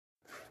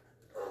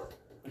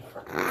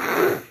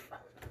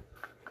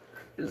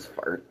just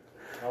fart.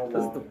 How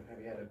long have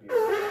you had a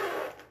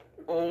beer?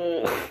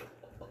 Oh,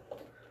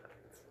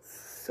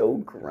 so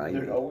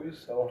grindy. They're always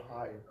so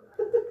high.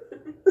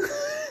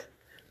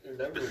 They're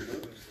never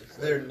loose.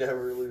 They're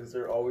never loose.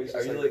 They're always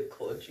Are just you like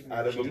clenching your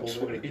out of a cheeks?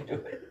 balloon. What are you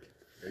doing?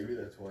 Maybe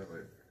that's why my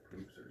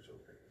poops are so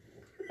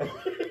painful.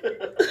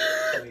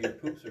 Oh, your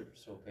poops are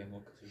so painful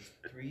because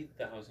there's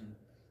 3,000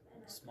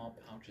 small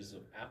pouches of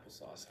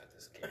applesauce at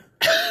this camp.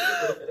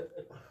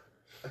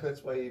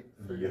 That's why he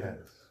Yes.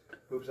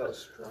 poops out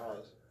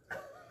straws.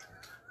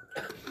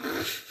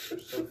 They're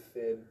so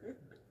thin.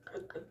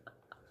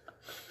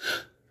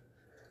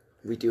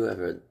 We do have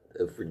a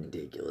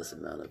ridiculous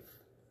amount of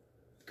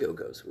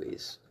go-go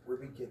squeeze. Where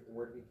do we get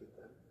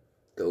them?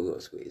 Go-go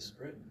squeeze.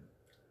 Britain.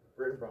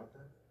 Britain brought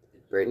them.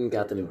 Britain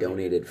got them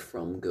donated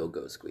from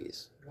Go-Go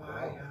Squeeze.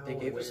 Why? How? They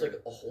gave us Where?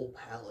 like a whole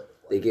pallet.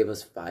 They gave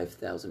us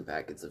 5,000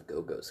 packets of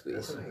Go-Go That's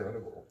Squeeze.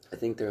 incredible. I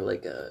think they're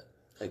like a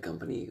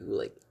company who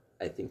like,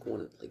 I think one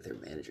of like their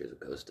managers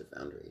goes to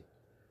Foundry.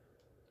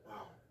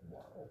 Wow. Wow.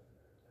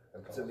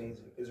 That's It's awesome.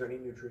 amazing. Is there any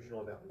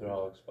nutritional value? They're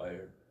all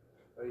expired.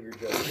 Oh, you're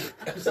joking.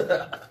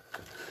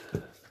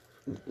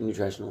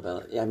 Nutritional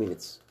value. Yeah, I mean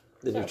it's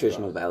the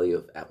nutritional value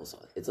of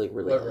applesauce. It's like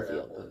really Whatever healthy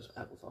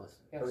apple applesauce.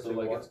 Yeah, I was so like,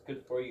 like what? it's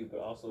good for you, but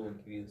also will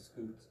give you the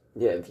scoots.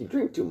 Yeah, if you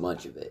drink too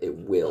much of it, it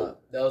will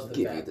That was the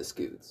give bad. you the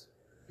scoots.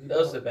 That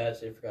was the bad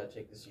shit. I forgot to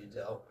take the seeds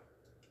out.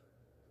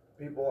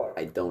 People are.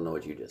 I don't know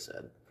what you just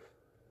said.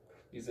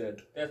 He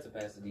said, that's a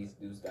pass of these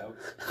dudes out.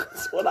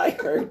 That's what I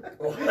heard.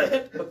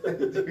 What?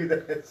 Dude,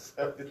 that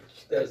sounded.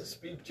 Does it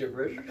speak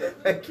gibberish or something?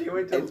 I can't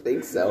wait I to. think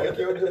I so. can't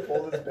wait to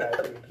pull this back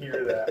and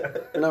hear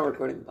that. We're not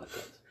recording the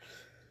podcast.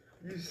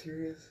 Are you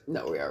serious?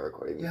 No, we are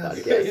recording the Yes.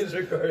 podcast. He's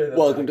recording the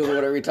Welcome to the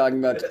What Are We Talking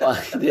About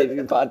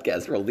Dating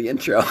podcast. Roll the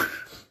intro.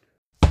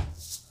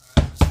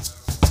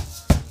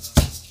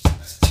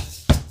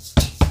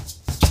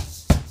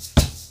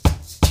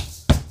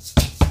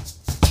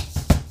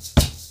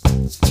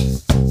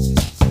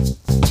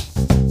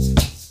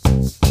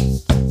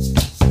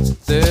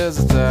 There's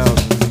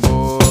 1,000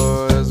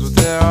 boys with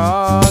their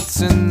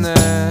hearts in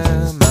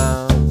their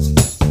mouths,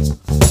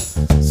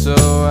 so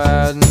I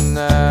hadn't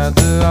had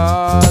the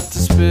heart to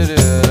spit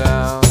it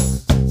out.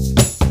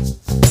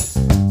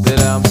 That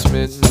I'm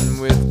smitten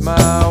with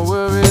my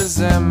worries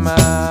and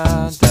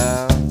my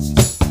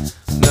doubts.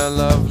 No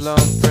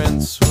love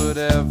prince would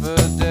ever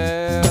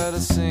dare to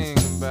sing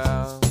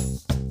about.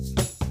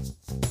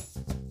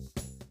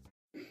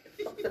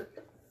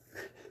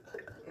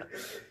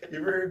 You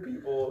ever heard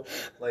people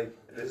like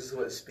this is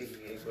what speaking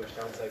English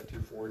sounds like to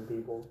foreign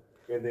people,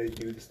 and they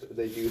do that,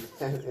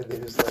 and they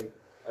just like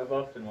I've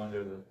often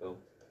wondered that though.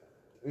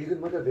 you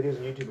can look at videos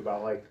on YouTube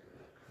about like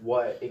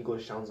what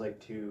English sounds like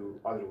to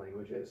other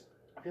languages.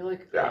 I feel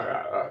like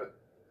I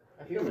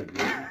feel like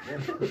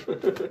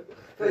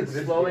Like,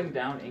 slowing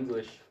down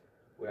English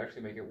would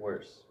actually make it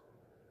worse.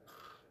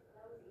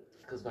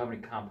 Because of how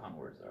many compound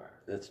words there are.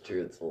 That's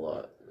true. It's a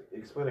lot.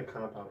 Explain a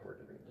compound word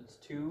to me. It's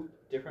two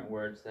different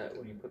words that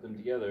when you put them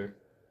together,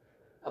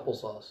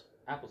 Applesauce.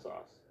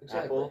 applesauce.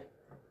 Exactly. Apple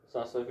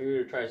sauce. So if you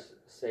were to try to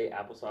say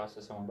applesauce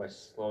to someone by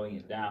slowing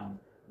it down,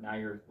 now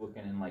you're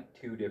looking in like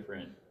two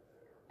different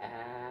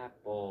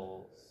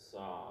applesauce.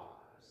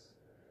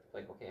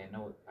 Like, okay,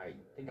 I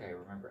think I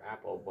remember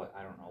apple, but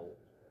I don't know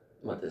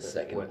What the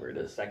second word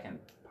the is. second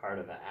part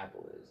of the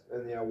apple is.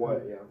 And yeah,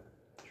 what? Yeah,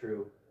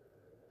 true.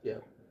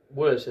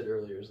 What I said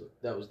earlier is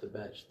that was the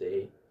batch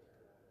they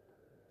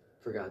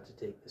forgot to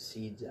take the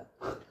seeds out.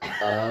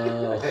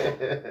 Oh.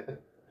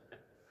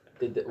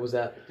 Was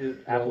that? Do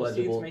more apple seeds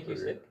legible make you or-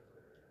 sick?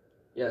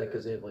 Yeah,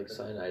 because they have like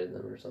cyanide in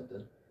them or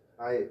something.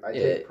 I Yeah,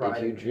 take pride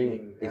if you in drink-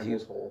 eating if you-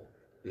 apples whole.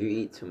 If you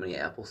eat too many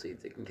apple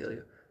seeds, it can kill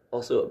you.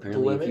 Also,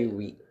 apparently, limit? if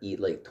you eat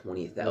like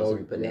 20,000 You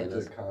have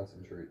bananas. to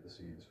concentrate the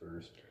seeds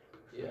first.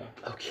 Yeah.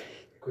 Okay.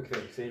 Quick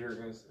thing, say you're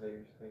gonna say your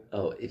thing.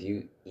 Oh, if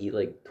you eat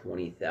like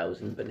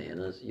 20,000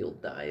 bananas, you'll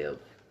die of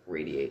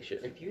radiation.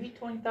 If you eat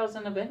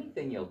 20,000 of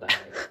anything, you'll die.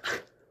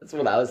 That's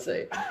what I was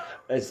saying.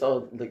 I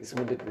saw like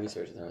someone did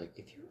research and they're like,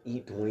 if you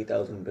eat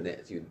 20,000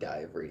 bananas, you die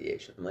of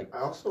radiation. I'm like, I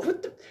also,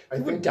 what the? I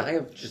You would think die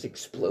of just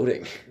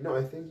exploding. no,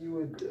 I think you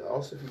would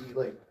also if you eat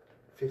like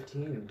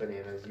 15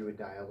 bananas, you would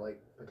die of like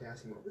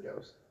potassium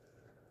overdose.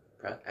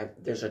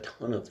 There's a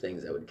ton of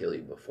things that would kill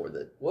you before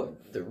the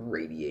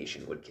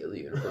radiation would kill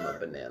you from a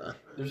banana.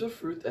 There's a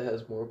fruit that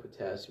has more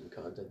potassium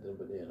content than a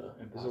banana.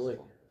 Is it like?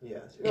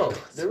 Yes. No,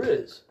 there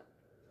is.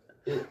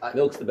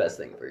 Milk's the best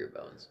thing for your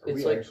bones. Are It's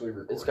we like- actually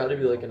recording? It's got to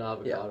be like an right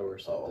avocado or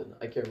something.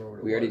 I can't remember what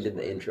it We already was, did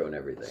the but- intro and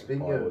everything. now?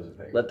 Speaking Oh, I of, wasn't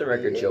paying Let the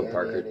record show,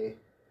 Parker. I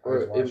Or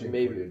was it watching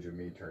maybe- footage of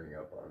me turning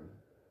up on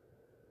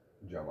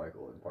John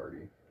Michael and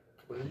Party.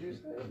 What did you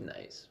say?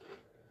 Nice.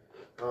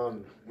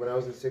 When I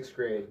was in 6th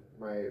grade,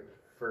 my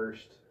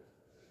first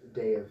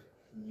day of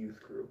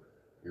youth group,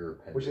 You're a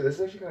pen. which this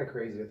is actually kind of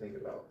crazy to think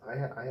about. I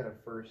had a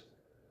first.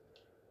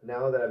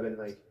 Now that I've been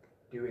like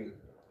doing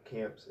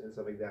camps and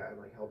stuff like that, and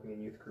like helping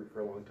in youth group for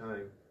a long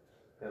time,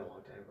 not a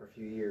long time, for a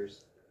few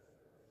years.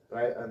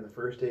 But on the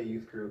first day of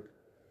youth group,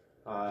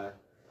 our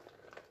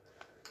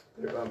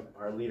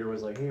leader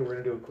was like, "Hey, we're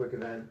gonna do a quick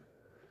event.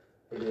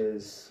 It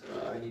is.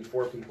 I need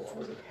 4 people. I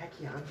was like, heck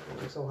yeah,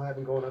 I'm so high.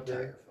 I'm going up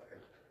there.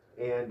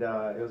 And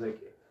it was like,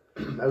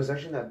 I was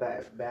actually in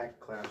that back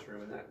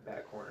classroom in that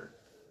back corner.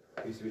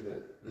 It used to be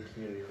the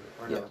community room,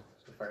 or no,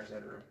 it's the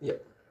fireside room.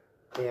 Yep.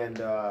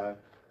 And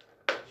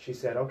she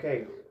said,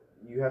 okay,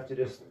 you have to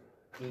just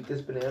eat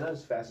this banana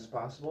as fast as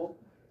possible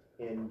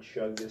and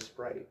chug this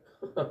Sprite.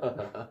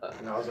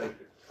 And I was like,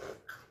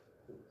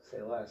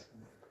 say less.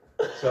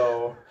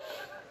 So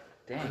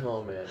Dang.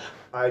 Oh man.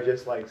 I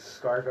just like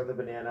scarfed on the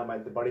banana.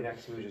 The buddy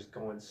next to me was just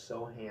going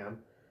so ham.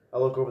 I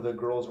look over, the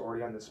girls are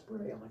already on the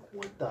spray. I'm like,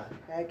 what the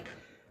heck?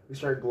 We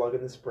started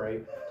glugging the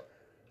spray,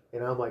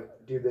 and I'm like,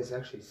 dude, this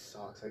actually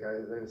sucks. Like I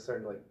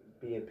started to like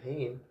be in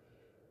pain,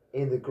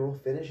 and the girl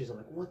finishes. I'm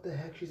like, what the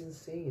heck? She's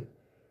insane.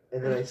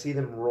 And then I see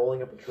them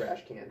rolling up a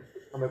trash can.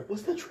 I'm like,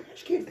 what's the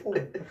trash can for?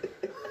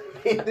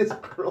 And this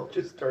girl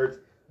just starts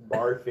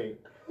barfing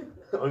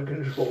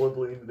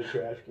uncontrollably into the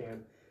trash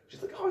can.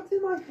 She's like, oh, it's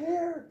in my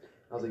hair.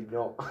 I was like,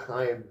 no,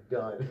 I am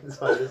done.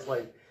 So I just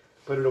like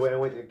put it away. I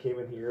went and came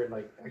in here and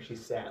like actually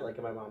sat like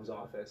in my mom's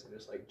office and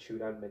just like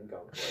chewed on mint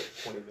gum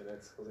for like 20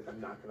 minutes. I was like, I'm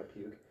not gonna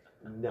puke.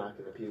 I'm not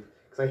gonna puke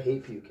because I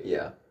hate puking.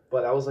 Yeah.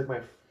 But that was like my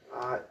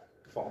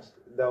false.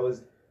 That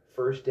was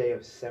first day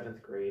of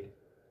 7th grade.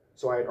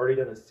 So I had already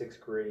done a 6th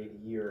grade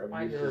year of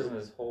Why did you youth listen to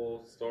group. this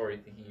whole story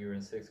thinking you were in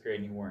 6th grade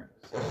and you weren't?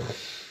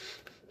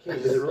 So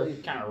Does it really?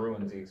 kind of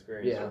ruins the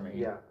experience Yeah. for me.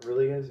 Yeah,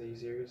 really, guys? Are you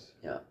serious?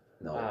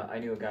 No. I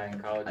knew a guy in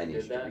college I who need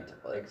did you to that, read the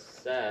flag.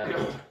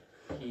 except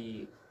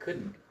he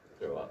couldn't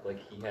throw up. Like,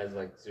 he has,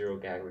 like, 0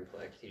 gag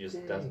reflex. He just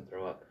Dang. doesn't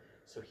throw up.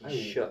 So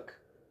he shook.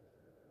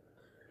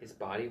 His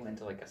body went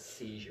to, like, a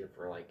seizure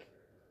for, like,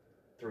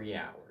 3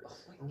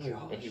 hours. Oh my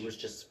gosh. And he was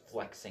just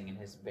flexing, and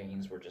his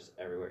veins were just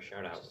everywhere.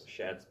 Shout out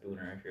Shad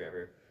Spooner if you're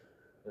ever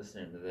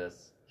listening to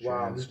this. Wow,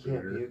 Sharon he can't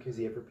Spooner. puke. Has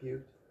he ever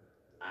puked?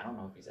 I don't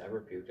know if he's ever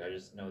puked. I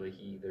just know that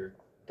he either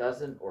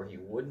doesn't or he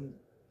wouldn't.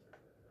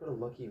 What a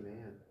lucky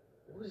man.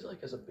 What was he like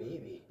as a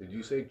baby? Did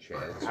you say Chad?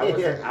 I wasn't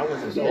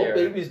Because all there.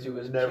 babies do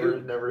is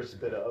puke. Never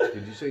spit up.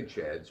 Did you say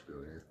Chad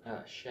Spooner?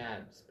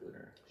 Shad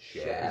Spooner.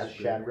 Shad.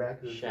 Shadrach.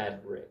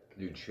 Shad Rick.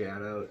 Dude,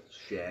 shout out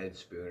Shad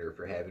Spooner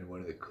for having one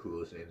of the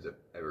coolest names I've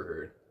ever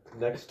heard.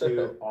 Next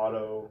to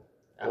Otto.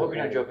 I hope you're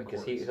not Okay, joking of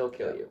because course. he'll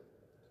kill you.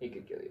 He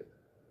could kill you.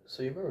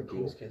 So you remember Cool.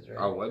 King's Kids, right?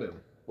 I'll let him.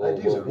 Whoa,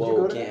 I do. whoa, Would you whoa!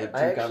 go to Can't that?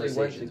 have I two actually went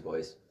conversations, to-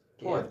 boys.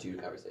 Can't What? have 2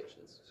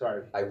 conversations.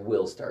 Sorry. I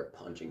will start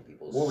punching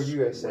people's. What were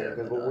you guys saying?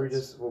 square Because in the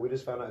nuts. what we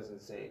just found out is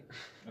insane.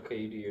 Okay,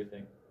 you do your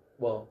thing.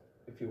 Well,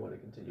 if you want to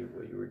continue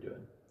what you were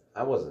doing.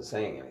 I wasn't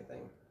saying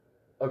anything.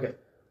 Okay.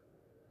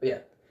 But yeah.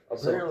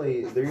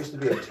 Apparently, there used to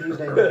be a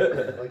Tuesday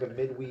night, like a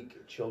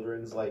midweek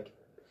children's like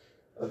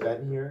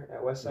event here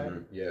at Westside.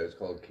 Mhm. Yeah, it's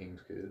called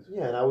King's Kids.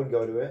 Yeah, and I would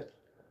go to it.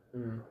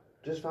 Mm.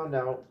 Just found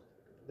out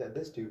that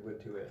this dude went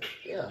to it.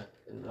 Yeah.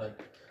 And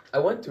like, I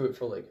went to it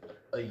for like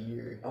a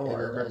year. Oh, and I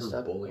then remember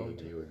stopped bullying going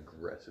to it. you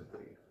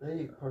aggressively.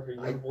 Hey, Parker,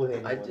 you I- bullied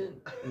anyone. I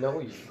didn't know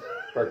you.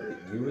 Parker,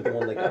 you were the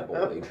one that got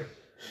bullied.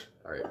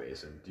 All right,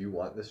 Mason, do you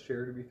want this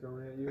chair to be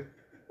thrown at you?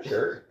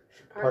 Sure.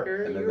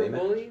 Parker, and you then were they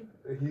met. bullied?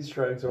 He's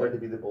trying so hard to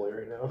be the bully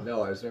right now.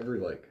 No, I was never,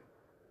 like,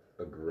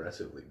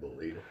 aggressively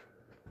bullied.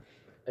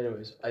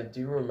 Anyways, I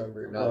do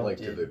remember. Not, we like,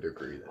 to did- the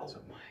degree that Oh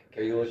some... my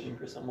Are you looking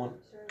for someone?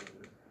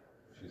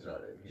 She's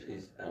not in here.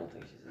 I don't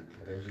think she's in.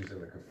 I think she's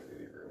in the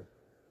community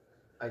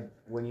room.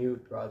 when you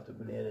brought up the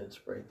banana and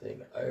Sprite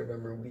thing, I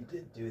remember we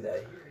did do that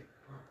here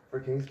For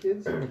King's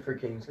Kids? for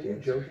King's Are you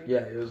Kids. joking? Yeah,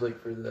 it was like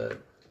for the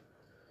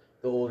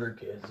older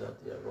kids,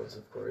 not the young ones,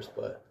 of course.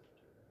 But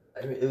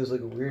I mean, it was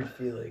like a weird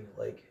feeling.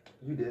 Like,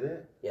 You did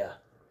it? yeah,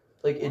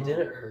 like it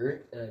didn't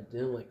hurt and I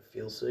didn't like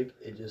feel sick.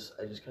 I just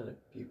kind of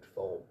puked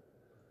foam.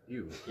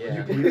 You. Yeah.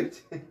 You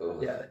puked? Ugh.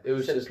 Yeah, it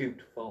was Said just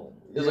puked foam.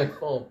 it was like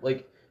foam.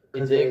 Like it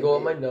 'Cause didn't it- go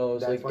up my it-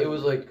 nose. that's Like why it you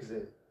was puked, like 'cause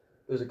it-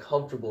 it was a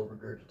comfortable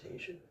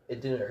regurgitation.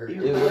 It didn't hurt.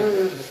 It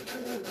was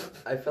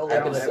like I felt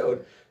like an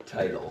Episode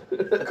title: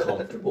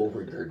 Comfortable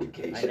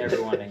regurgitation. I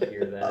never want to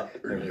hear that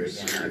ever again.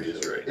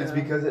 right It's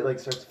because it like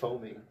starts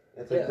foaming.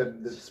 It's like Yeah.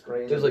 the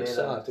spray. It was like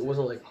soft. It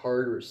wasn't like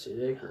hard or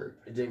acidic, or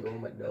it didn't go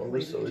in my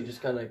nose. So it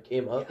just kind of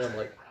came up, and I'm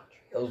like,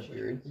 that was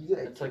weird.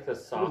 It's like the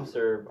soft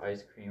serve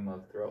ice cream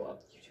of throw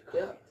up.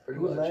 Yeah, pretty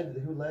Who much.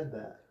 led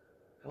that?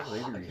 How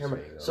late I are can't you remember.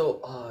 staying up?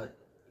 So,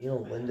 you know,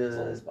 As long Linda.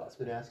 as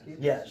possible. Spinaski?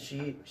 Yeah,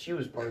 she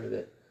was part of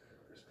it.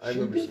 I She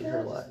remember did seeing her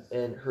a that? lot,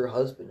 and her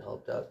husband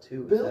helped out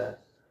too with Bill? that.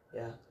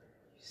 Yeah, You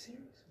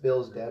serious?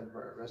 Bill's dead.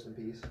 Rest in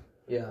peace.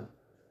 yeah,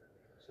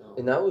 So.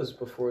 and that was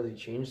before they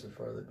changed the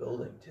front of the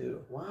building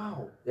too.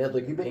 Wow. They had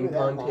like a You've been ping here that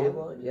pong long?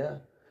 table, yeah.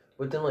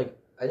 But then like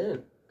I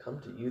didn't come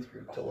to youth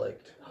group till like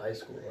high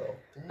school though.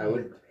 I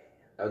would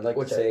like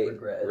Which to I say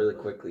regret. really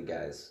quickly,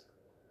 guys.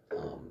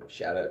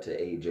 Shout out to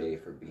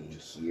AJ for being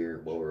here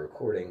while we're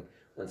recording.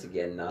 Once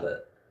again, not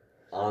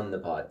on the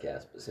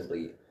podcast, but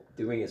simply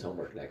doing his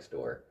homework next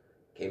door.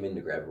 Came in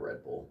to grab a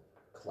Red Bull.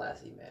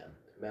 Classy man.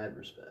 Mad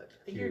respect.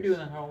 I think you were doing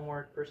the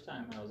homework first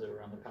time I was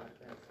ever on the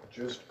podcast.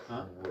 Just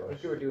I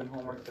think you were doing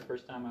homework the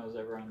first time I was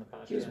ever on the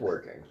podcast. He was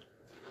working.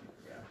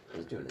 Yeah. He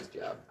was doing his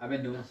job. I've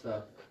been doing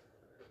stuff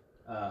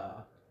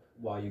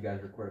while you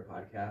guys record a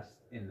podcast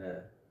in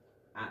the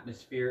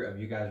atmosphere of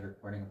you guys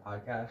recording a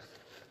podcast,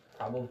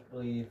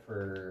 probably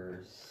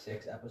for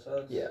 6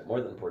 episodes. Yeah,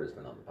 more than Porter's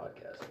been on the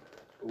podcast.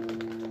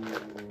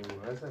 Ooh,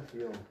 how does that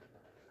feel?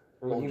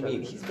 What do you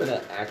mean? He's been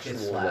an actual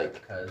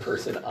slapped,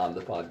 person on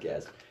the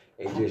podcast.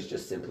 AJ's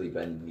just simply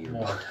been nearby.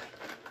 More.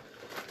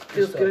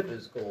 Feels good.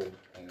 Is gold.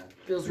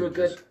 Feels real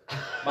good.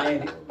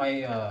 My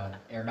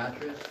air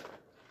mattress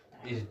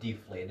is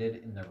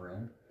deflated in the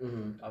room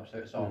Mm-hmm.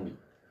 upstairs, so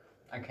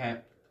I can't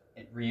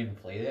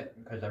reinflate it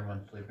because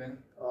everyone's sleeping.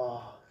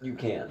 Oh, You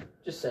can.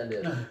 just send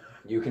it.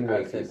 You can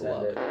wake Actually,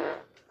 people send up. it.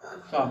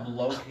 So I'm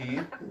low key.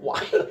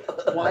 Why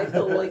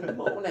the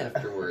moan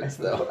afterwards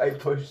though? I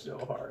pushed so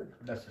hard.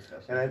 That's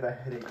disgusting. And I have a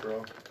headache,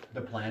 bro.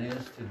 The plan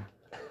is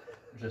to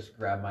just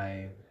grab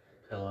my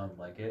pillow and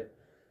blanket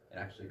and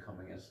actually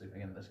coming and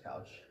sleeping in this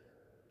couch.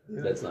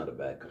 That's not a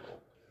bad call.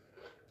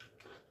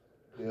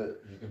 Good.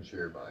 You can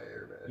share my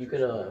air mattress. You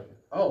can,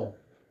 Oh,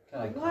 can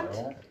I What?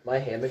 cuddle? My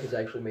hammock is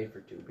actually made for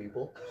 2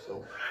 people,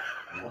 so.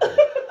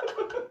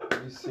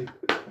 You see,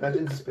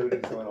 imagine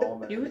spooning someone all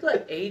night. You would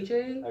let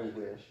AJ? I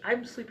wish.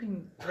 I'm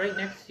sleeping right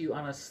next to you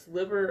on a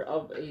sliver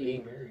of a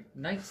Being married. I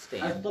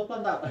nightstand. slept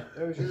on that.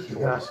 That was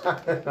your I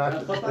slept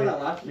on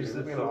that last You're year.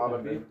 sleeping It's on so all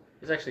of comfy. me.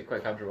 It's actually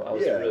quite comfortable. I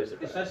was Yeah. really It's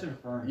surprised. nice and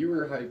firm. You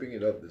were hyping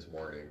it up this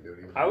morning. Don't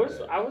even I do was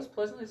that.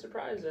 pleasantly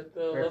surprised at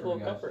the Fair level for of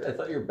you guys. comfort. I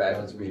thought your back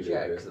was That's be me,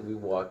 jacked too. because we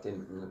walked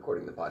in from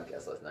recording the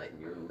podcast last night and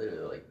you were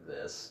literally like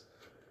this.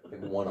 Like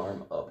one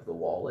arm up the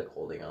wall, like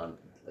holding on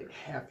like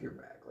half your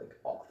back, like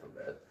off of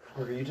it.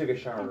 Okay, you took a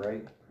shower,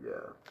 right? Yeah.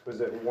 Was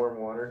it warm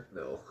water?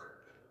 No.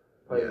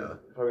 Probably, Yeah.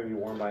 Probably be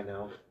warm by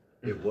now.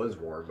 It was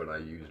warm, but I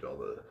used all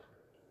the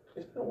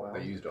It's been a while.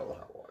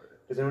 hot water.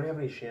 Does anyone have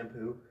any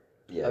shampoo?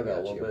 Yeah, I got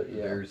a little you. bit,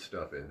 yeah. There's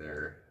stuff in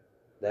there.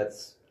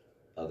 That's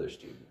other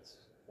students.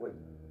 When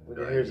I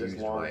your hair's used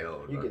this long, my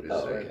own. you I'm get just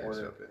that saying right there's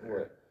corner. stuff in there.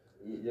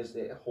 What?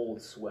 It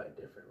holds sweat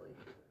differently.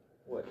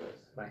 What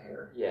is? My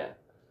hair. Yeah,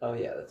 Oh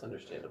yeah, that's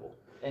understandable.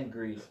 and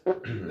grease.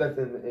 That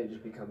then it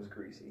just becomes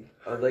greasy.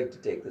 I would like to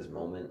take this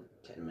moment,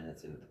 10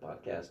 minutes into the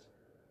podcast.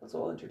 Let's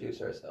all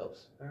introduce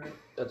ourselves. All right.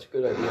 That's a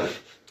good idea.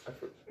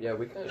 Yeah,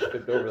 we kind of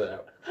skipped over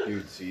that.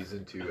 Dude,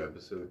 season 2,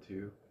 episode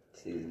 2.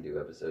 Season 2,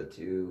 episode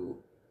 2.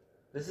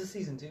 This is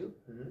season 2.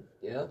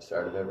 Yeah,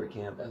 Start of every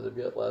camp. as of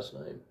yet last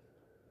night.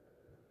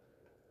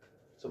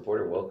 So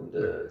Porter, welcome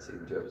to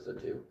season 2, episode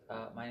 2.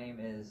 My name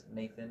is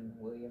Nathan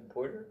William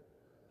Porter.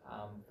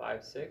 I'm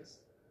 5'6".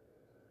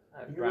 I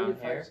have You're brown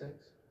really hair. 5'6"?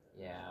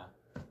 Yeah.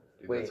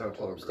 Dude, Wait, that's how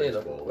tall stand Grace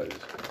up Ball real is.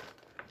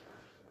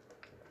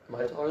 Am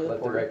I taller than Let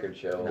the Porter? record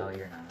show No,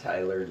 you're not.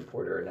 Tyler and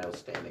Porter are now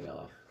standing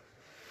off.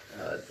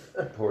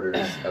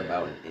 Porter's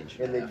about an inch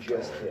and And a they half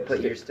just taller. hit.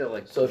 But you're still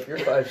like. So if you're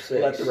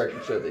 5'6", Let the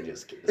record show they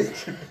just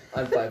kissed.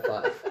 I'm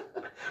 5'5".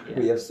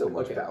 We have so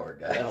much Okay. power,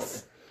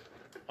 guys.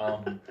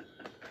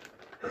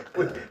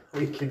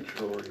 We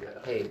control you.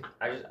 Hey,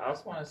 I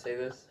also want to say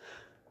this.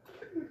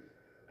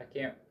 I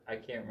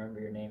can't remember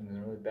your name.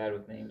 I'm really bad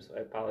with names, so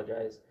I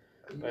apologize.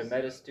 But I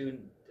met a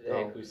student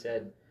today who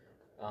said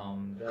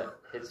that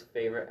his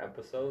favorite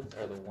episodes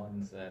are the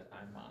ones that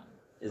I'm on.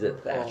 Is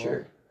it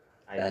Thatcher?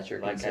 Like I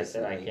said, I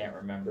consistently- can't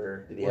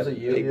remember. Did he Was have it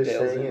you? big You're just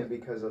tails saying in? it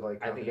because of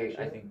like I think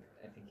competition?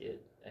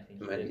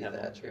 he Might did be have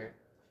one Thatcher.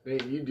 there.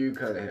 Man, you do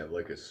kind of have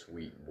like a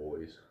sweet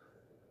voice.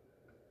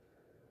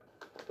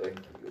 Thank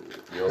you.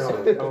 You No,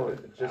 also no,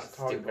 just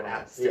talk Stupid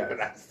about ass,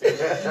 it.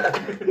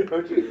 stupid Yeah.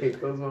 Don't you hate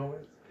those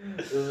moments?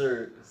 Those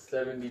are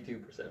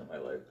 72% of my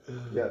life.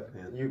 Yeah.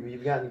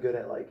 You've gotten good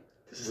at like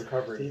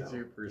recovering now.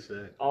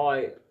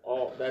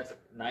 52%. That's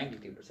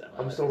 92% of my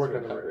I'm life still is working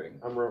on the recovering.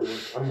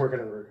 I'm working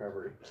on the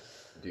recovery.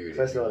 Dude,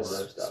 So I if still you, have want,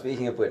 some stuff.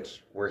 Speaking of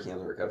which, working on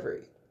the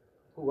recovery.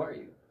 Who are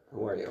you?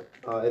 Who are you?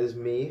 It is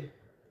me,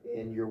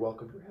 and you're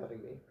welcome for having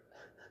me.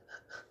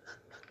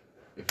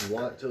 if you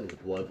want to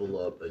level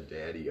up a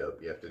daddy up,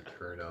 you have to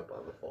turn up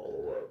on the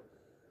follow up.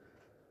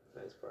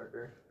 Nice,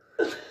 Parker.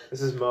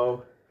 This is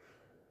Mo,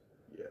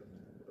 Yeah.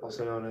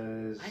 also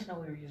known as I didn't know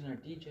we were using our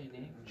DJ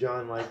name.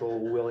 John Michael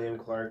William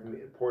Clark.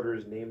 Porter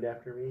is named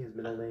after me. His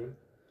middle name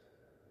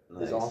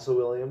Nice. is also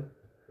William.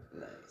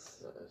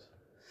 Nice.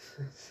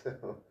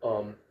 So,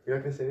 Um, you're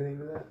not gonna say anything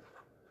to that?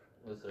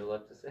 Was there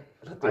left to say?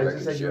 Let the I record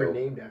just said you were show.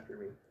 named after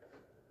me.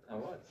 I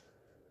was.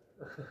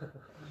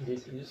 he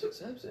just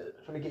accepts it.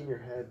 I'm trying to get in your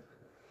head.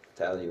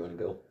 Tyler, you want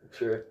to go?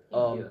 Sure.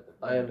 Yeah.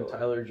 I am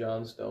Tyler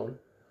Johnstone.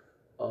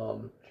 I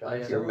am.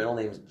 Your middle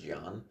name's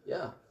John?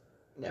 Yeah.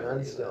 Never John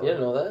knew Stone. You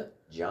didn't know that?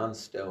 John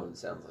Stone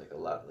sounds like a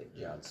lot like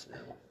Jon Snow.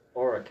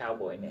 Or a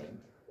cowboy name.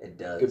 It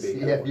does. Could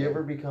be. Yeah, if you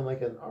ever become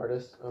like an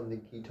artist on the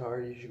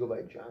guitar, you should go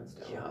by John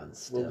Stone. Jon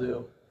Stone. Will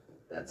do.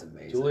 That's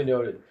amazing. Duly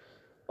noted.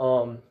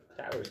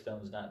 Tyler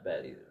Stone's not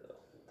bad either, though.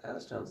 Tyler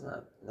Stone's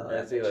not. No, That'd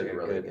that's be like actually a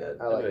really good-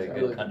 good. I like That'd be that. a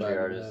good like country that.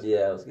 artist. Yeah,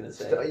 I was gonna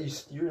say.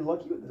 You're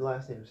lucky with the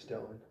last name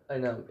Stone. I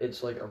know.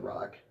 It's like a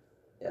rock.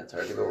 Yeah, it's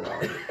hard to go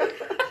wrong.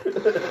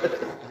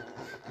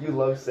 You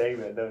love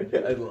saying that, don't you?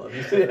 I love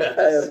it.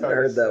 I haven't Sorry,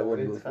 heard that so one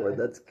many before. times.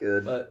 That's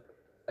good. But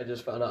I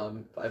just found out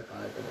I'm 5'5"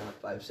 and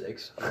not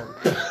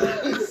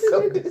 5'6". He's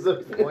so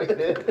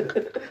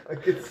disappointed. Like,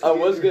 I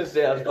was gonna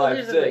say I was Well,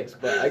 here's the thing. 5'6",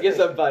 but I guess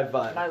I'm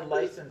 5'5". My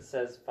license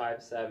says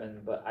 5'7",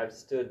 but I've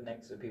stood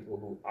next to people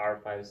who are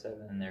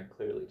 5'7", and they're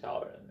clearly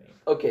taller than me.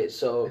 Okay,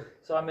 so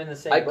So I'm in the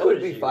same I boat could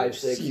as be you.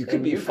 5'6". You could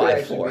and be you could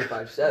actually 5'4". be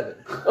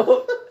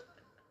 5'7".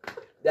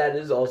 That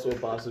is also a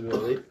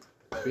possibility.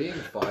 Being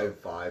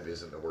 5'5"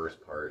 isn't the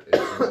worst part.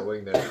 It's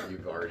knowing that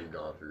you've already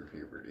gone through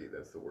puberty.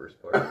 That's the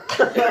worst part.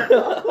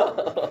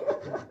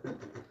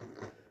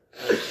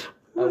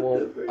 I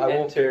won't.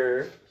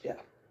 Enter.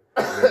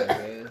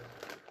 Man,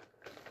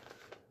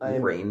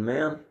 I'm, Rain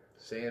Man?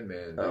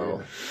 Sandman, dude.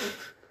 Oh.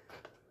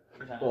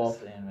 Not Well,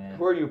 Sandman.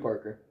 who are you,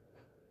 Parker?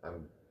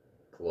 I'm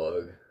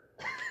Glug.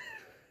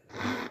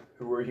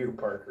 Who are you,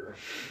 Parker?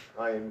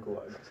 I am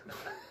Glug.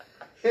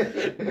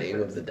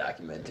 Name of the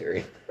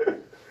documentary.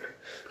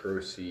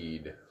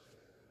 Proceed.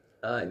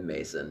 I'm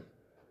Mason.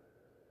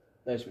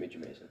 Nice to meet you,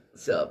 Mason.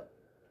 So,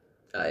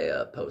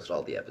 I post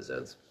all the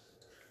episodes.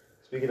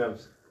 Speaking of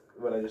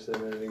what I just said a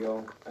minute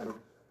ago, I'm a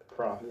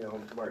prof,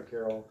 Mark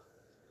Carroll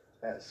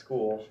at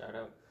school. Shout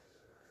out.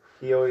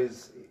 He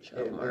always,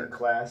 Shout out, in Mark.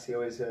 class, he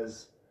always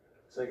says,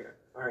 it's like,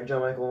 all right,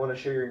 John Michael, I want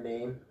to share your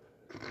name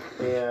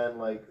and,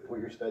 like, what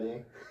you're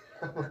studying.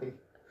 I'm like,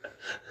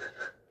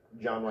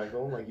 John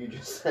Michael, like you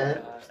just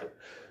said.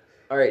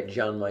 All right,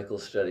 John Michael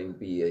studying to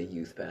be a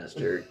youth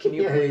pastor. Can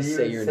you Yeah, please you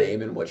say would your say-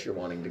 name and what you're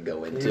wanting to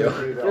go He into? would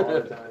do that all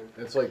the time.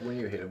 It's like when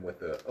you hit him with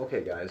the,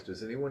 okay guys,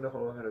 does anyone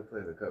know how to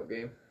play the cup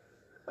game?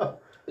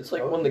 It's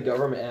like when the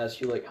government asks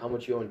you like how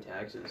much you owe in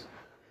taxes.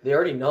 They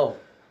already know.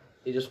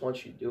 They just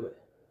want you to do it.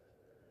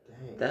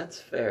 Dang. That's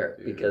fair,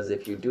 Dude. because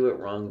if you do it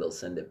wrong, they'll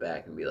send it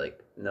back and be like,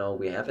 no,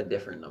 we have a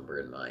different number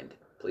in mind.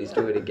 Please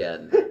do it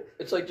again.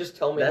 It's like just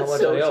tell me That's how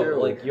much so I owe.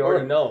 true. Like you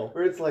already know.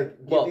 Or it's like,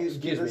 Well, give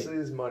excuse us me.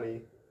 this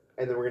money,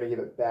 and then we're going to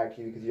give it back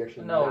to you because you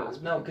actually No,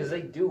 not because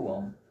they do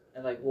them.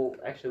 And like, well,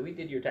 actually, we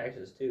did your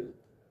taxes too.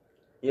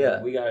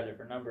 Yeah, We got a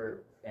different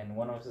number, and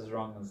one of us is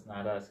wrong, and it's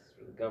not us, it's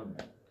for the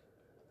government.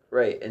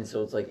 right. And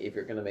so it's like, if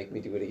you're going to make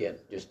me do it again,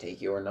 just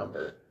take your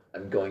number.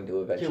 I'm going to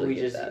Can eventually we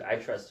get just, that. I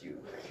trust you.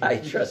 I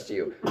trust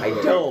you. I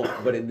don't,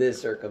 but in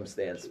this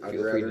circumstance, I'd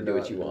feel free rather to do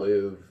what not you want.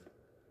 live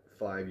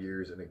 5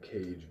 years in a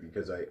cage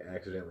because I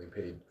accidentally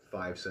paid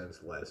 5 cents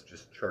less.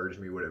 Just charge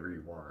me whatever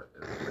you want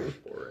and I'll pay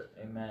for it.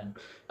 Amen.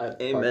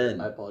 Amen.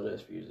 Parker, I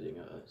apologize for using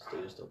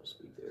status double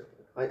speak there.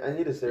 I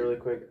need to say really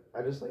quick,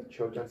 I just like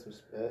choked on some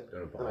spit,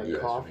 Don't and I apologize to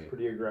coughed me.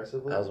 pretty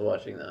aggressively, I was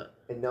watching that.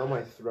 and now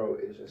my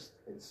throat is just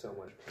in so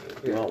much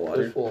pain. You want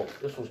water?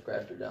 This will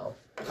scratch her down.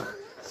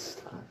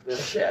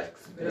 Shit.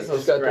 This It's will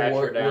got the scratch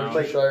her down.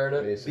 Worcestershire in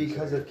it. Basically,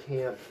 Because of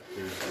camp,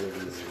 there's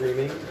literally- the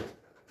screaming,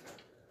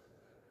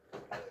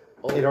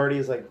 Oh, it already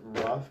is like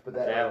rough, but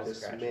that That like, will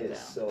this scratch made it it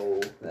down. so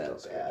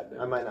That's bad.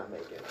 I might not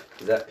make it.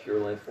 is that pure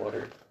life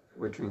water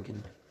we're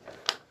drinking?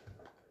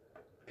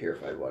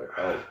 Purified water.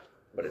 Oh,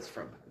 but it's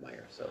from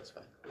Meyer, so it's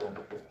fine. Oh my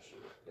gosh.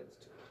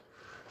 It's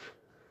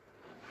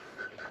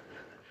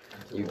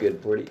too. You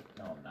good, Porty?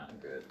 No, I'm not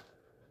good.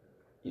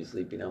 You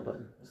sleepy now,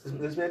 button?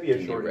 This may be Do a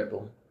you need short. Red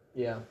Bull?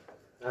 Yeah.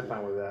 I'm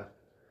fine with that.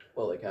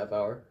 Well, like half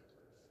hour.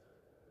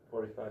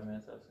 45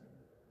 minutes, I've seen.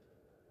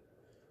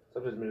 It's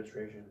up to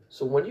administration.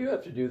 So when do you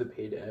have to do the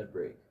paid ad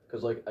break?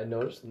 Because like I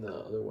noticed in the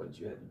other ones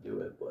you had to do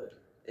it, but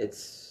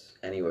It's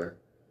anywhere.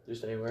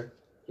 just anywhere.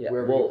 Yeah.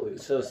 Wherever you Well,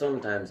 please. so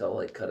sometimes I'll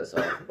like cut us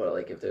off, but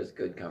like if there's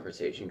good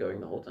conversation going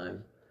the whole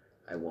time,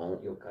 I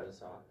won't. You'll cut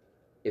us off.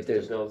 If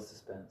There's there's build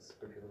suspense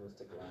for people to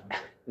stick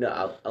around.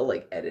 no, I'll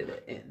like edit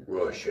it in.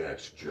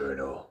 Rorschach's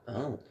journal.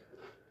 Oh,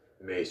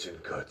 Mason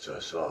cuts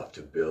us off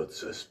to build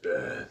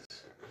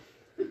suspense.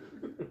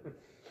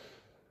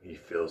 He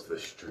fills the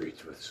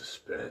streets with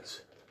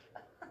suspense.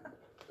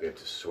 We have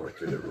to sort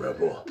through the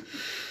rubble,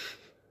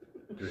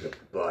 through the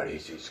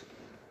bodies he's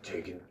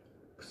taken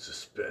with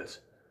suspense.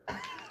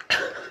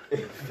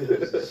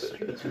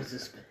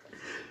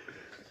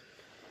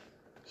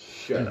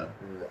 Shut up,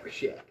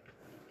 Rorschach.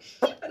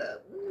 let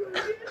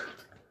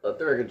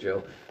the record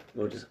show.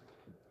 Mo just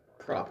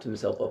propped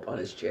himself up on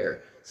his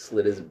chair,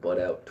 slid his butt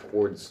out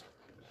towards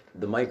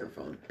the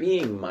microphone,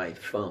 being my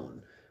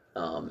phone,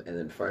 and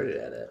then farted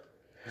at it.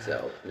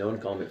 So no one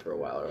called me for a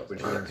while. Or I was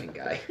Which like, means pink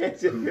guy.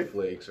 Food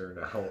flakes are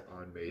now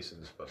on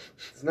Mason's phone.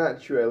 It's not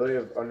true. I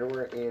literally have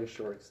underwear and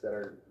shorts that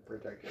are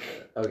protecting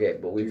it. Okay,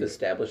 but we've Dude.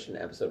 established in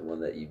episode 1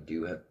 that you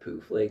do have poo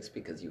flakes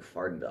because you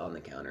farted on the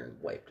counter and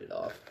wiped it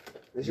off.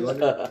 It's You,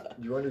 just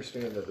you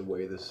understand that the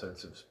way the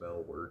sense of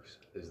smell works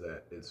is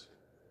that it's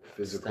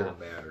physical Stop.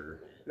 matter.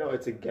 no,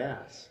 it's a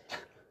gas.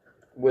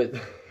 With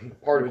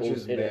particles Which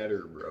is in it.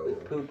 matter, bro.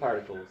 Poop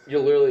particles.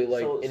 You're literally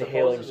like So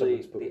inhaling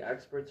supposedly, someone's poop. the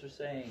experts are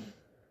saying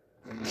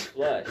when you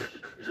flush,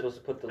 you're supposed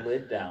to put the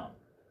lid down.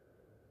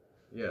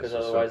 Yeah, Because so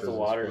otherwise stuff the doesn't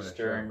water's splash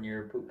stirring out.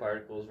 your poop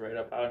particles right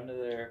up out into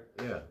there.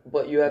 Yeah,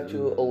 But you have to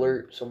Mm.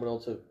 alert someone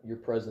else of your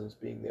presence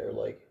being there.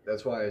 Like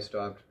that's why I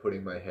stopped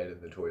putting my head in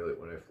the toilet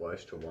when I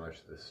flush to watch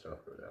this stuff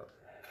go down.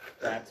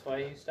 That's why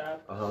you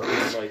stopped? Uh-huh.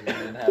 Like you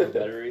didn't have a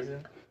better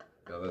reason?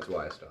 No, that's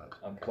why I stopped.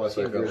 Okay. Plus,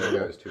 I Seems felt like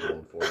reasonable. I was too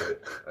old for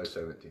it. I was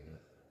 17.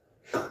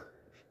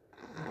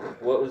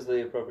 What was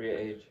the appropriate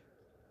age?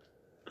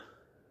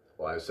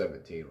 Well, I was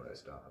 17 when I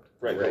stopped.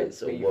 Right. Right,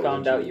 so But you what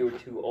found would out you- you were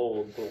too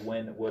old. But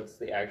what's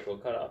the actual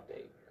cutoff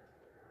date?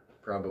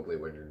 Probably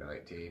when you're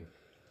 19.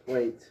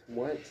 Wait,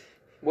 what?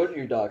 What did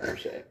your doctor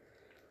say?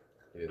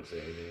 He didn't say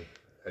anything.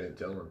 I didn't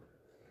tell him.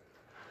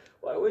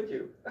 Why would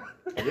you?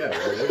 Yeah,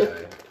 why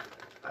would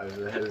I? I was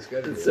ahead of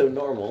schedule. It's so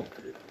normal.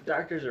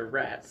 Doctors are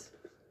rats.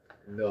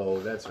 No,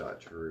 that's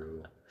not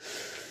true.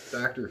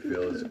 Dr.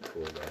 Phil is a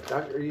cool guy.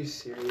 Doctor, are you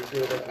serious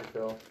here, Dr.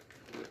 Phil?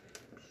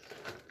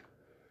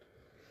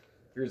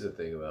 Here's the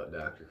thing about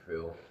Dr.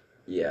 Phil.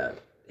 Yeah.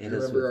 Do you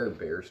remember our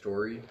bear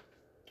story?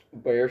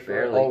 Bear story.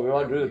 Barely. Oh, we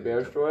want to do the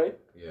bear story?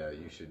 Yeah,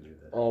 you should do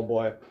that. Oh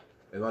boy.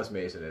 Unless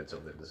Mason had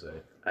something to say.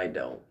 I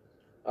don't.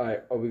 All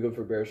right, are we good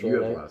for bear story?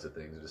 You have night? lots of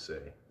things to say,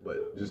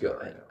 but just Go not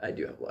right ahead. now. I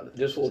do have a lot of.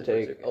 This will things to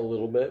say, take but a it's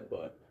little bit,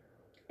 but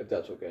if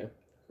that's okay,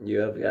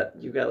 okay.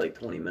 You got like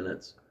 20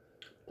 minutes.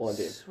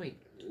 plenty. Sweet.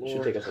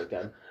 Should take us like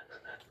 10.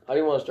 How do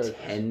you want to start?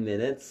 10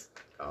 minutes.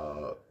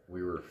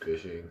 We were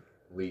fishing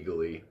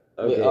legally.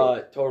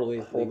 Okay. Totally.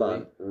 Hold legally.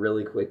 on,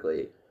 really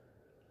quickly.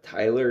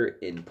 Tyler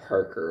and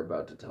Parker are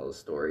about to tell a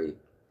story.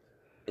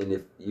 And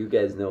if you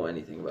guys know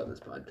anything about this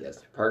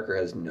podcast, Parker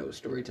has no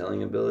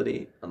storytelling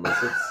ability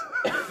unless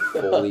it's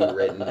fully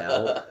written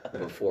out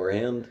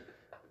beforehand.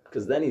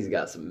 Because then he's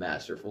got some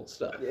masterful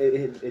stuff.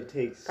 It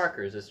takes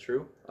Parker, is this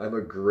true? I'm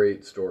a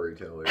great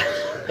storyteller.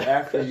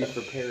 after you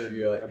prepared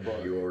a Shut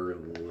book. your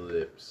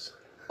lips.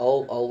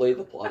 I'll lay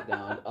the plot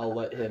down. I'll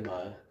let him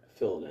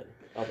fill it in.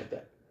 How about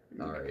that?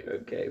 Alright.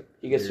 Okay.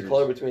 He gets to Here's-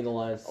 color between the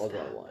lines. I'll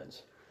draw the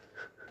lines.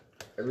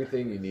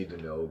 Everything you need to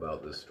know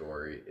about this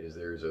story is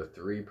there's a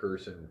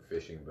 3-person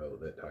fishing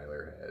boat that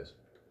Tyler has.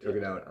 Took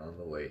it out on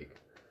the lake.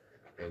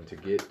 And to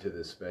get to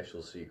this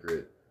special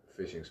secret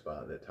fishing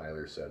spot that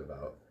Tyler said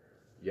about,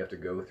 you have to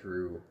go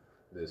through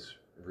this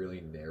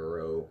really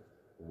narrow,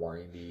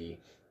 windy,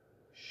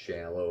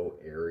 shallow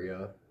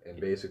area. And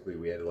basically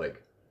we had to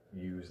like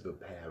use the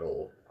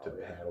paddle to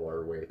paddle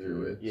our way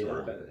through it. Yeah.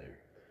 sort of.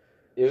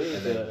 It was.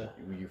 And then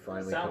you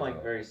finally Sound come like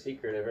out. very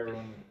secretive.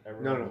 Everyone's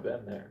No.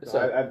 been there. It's So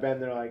not- I've been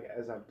there like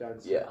as I've done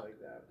stuff Yeah. like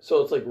that.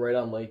 So it's like right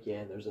on Lake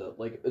Yan. There's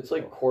it's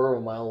like quarter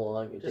of a mile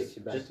long. It Just- takes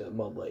you back just- to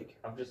Mud Lake.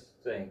 I'm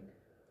just saying,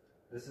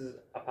 this is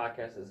a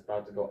podcast that's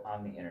about to go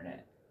on the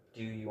internet.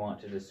 Do you want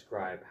to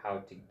describe how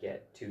to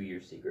get to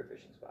your secret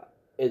fishing spot?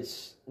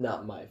 It's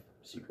not my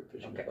secret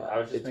fishing Okay, spot. I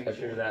was just It's making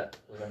sure everyone. that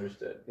was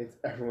understood. It's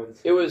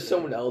everyone's. It was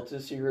someone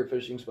else's secret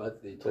fishing spot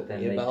that they But told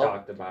then me they about.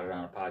 talked about it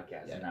on a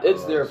podcast. Yeah. and now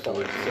It's Oh, their so fault.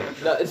 it's-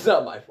 So, no, it's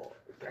not my fault.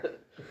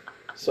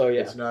 So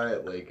yeah, It's not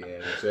at Lake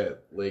Ann, it's at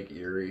Lake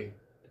Erie.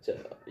 it's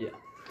yeah.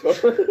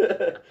 it's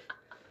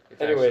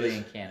anyways. actually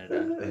in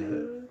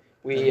Canada.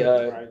 We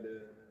Tried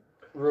to-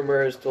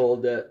 rumor is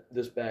told that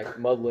this back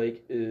Mud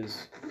Lake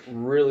is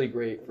really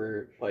great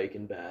for pike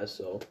and bass.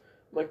 So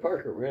I'm like,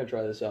 Parker, we're gonna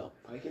try this out.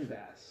 Pike and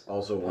bass.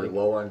 Also, we're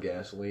low on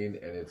gasoline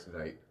and it's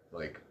night.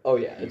 Like, Oh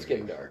yeah, it's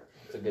getting dark.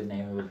 It's a good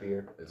name of a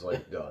beer. it's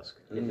like dusk.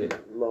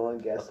 Low on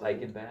A gas.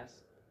 pike and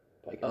bass.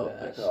 Pike and Oh,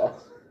 bass. Oh.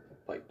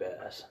 Pike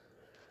bass.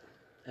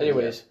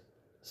 Anyways,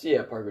 so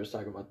yeah, Parker was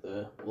talking about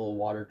the little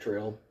water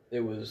trail.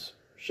 It was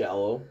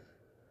shallow.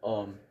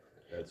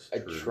 That's I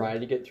true. tried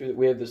to get through.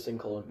 We have this thing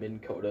called a Minn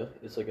Kota.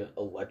 It's like an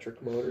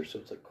electric motor, so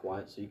it's like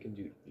quiet, so you can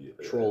do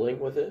trolling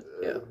with it.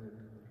 Yeah.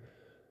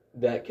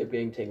 That kept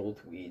getting tangled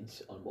with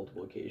weeds on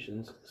multiple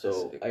occasions. So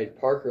Classic. I had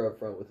Parker up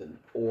front with an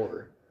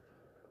oar.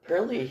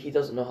 Apparently, he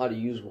doesn't know how to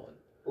use one.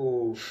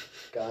 Ooh,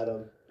 got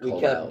him. We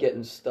Called kept out.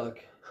 getting stuck,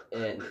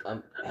 and I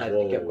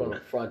kept going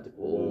up front.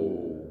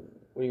 Whoa.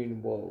 What do you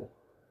mean, whoa?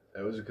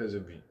 That was because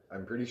of,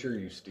 I'm pretty sure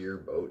you steer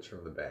boats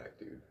from the back,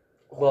 dude.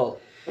 Well,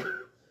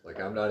 Like,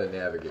 I'm not a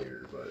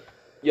navigator, but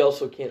you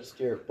also can't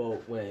steer a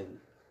boat when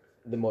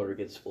the motor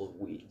gets full of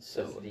weeds.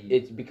 So That's deep.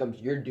 it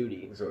becomes your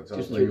duty so it to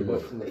sounds steer the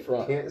like boat from the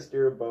front. Can't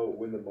steer a boat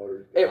when the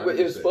motor's. It I'm was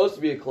just supposed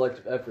to be a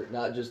collective effort,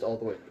 not just all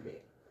the way to me.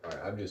 Alright,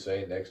 I'm just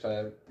saying, next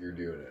time, you're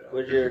doing it.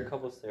 What did your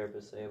couples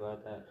therapist say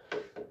about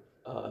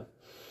that?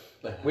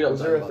 We don't Was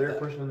talk there a about third that.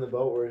 person in the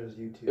boat, or is it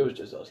you two? It was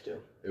just us two.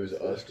 It was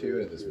us two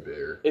and this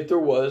bear. If there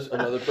was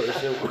another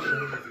person,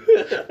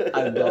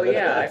 I love Oh it.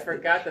 yeah, I That's-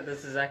 forgot that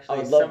this is I actually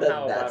would love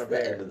somehow that. That's about a the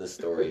bear. end of the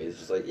story. It's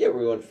just like, yeah,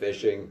 we went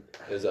fishing.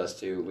 It was us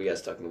two. We got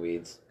stuck in the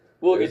weeds.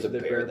 we'll There's get a to the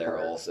bear bear there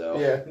part. also.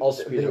 Yeah, I'll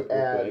speed they up real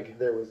add, quick.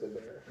 There was a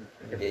bear.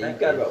 Yeah, you've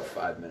got about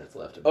 5 minutes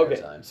left of bear Okay,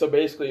 time. so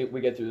basically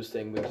we get through this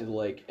thing, we get to the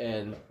lake,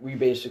 and we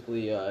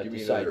basically Give me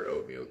decide another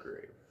oatmeal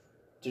cream.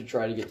 to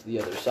try to get to the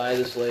other side of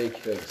this lake.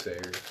 Thanks,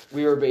 Sayers.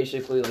 We were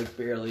basically like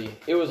barely,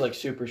 it was like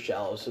super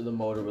shallow, so the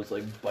motor was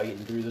like biting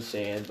through the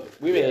sand, but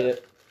we made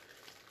it.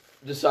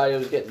 Decided it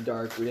was getting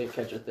dark, we didn't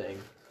catch a thing.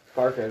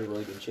 Parker had a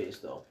really good chase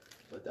though,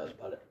 but that was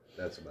about it.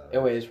 That's about it.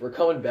 Anyways, we're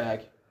coming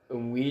back,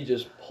 and we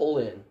just pull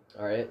in,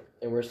 alright?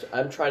 And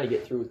I'm trying to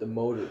get through with the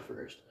motor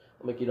first.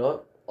 I'm like, you know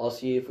what? I'll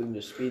see if we can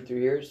just speed through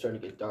here. It's starting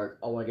to get dark.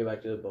 I want to get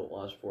back to the boat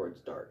launch before it's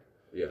dark.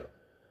 Yeah.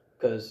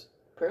 Because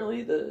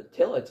apparently the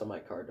taillights on my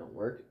car don't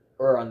work,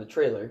 or on the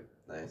trailer.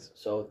 Nice.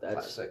 So that's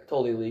Classic.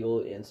 totally legal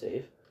and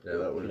safe. Yeah,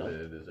 that would You have know.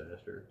 been a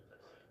disaster.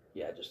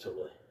 Yeah, just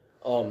totally.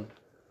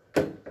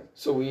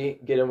 So we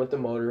get in with the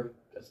motor.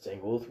 Gets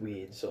tangled with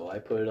weeds, so I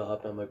put it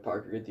up. I'm like,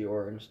 Parker, get the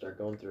oar and start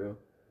going through.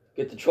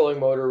 Get the trolling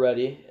motor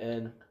ready,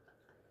 and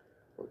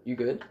you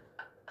good?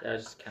 Yeah, I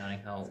was just counting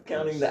how.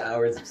 Counting the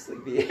hours of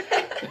sleepy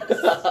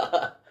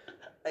ass.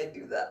 I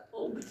do that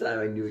all the time.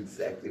 I knew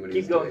exactly what he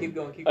was doing. Keep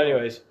going.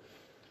 Anyways,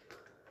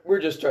 we're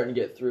just starting to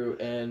get through,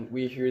 and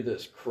we hear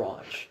this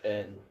crunch,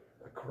 and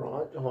A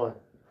crunch? Hold on.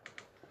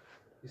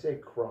 You say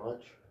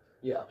crunch?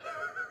 yeah,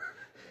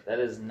 That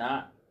is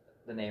not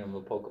the name of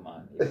a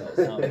Pokemon, even though it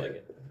sounds like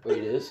it. wait,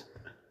 it is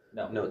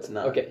No, it's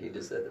not. Okay. He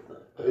just said it's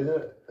not. Isn't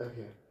it?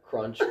 Okay.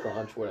 crunch,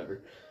 whatever.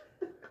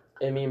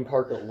 And me and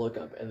Parker look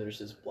up, and there's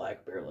this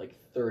black bear like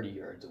 30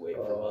 yards away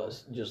from Oh.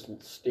 us, just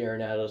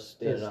staring at us,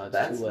 standing on its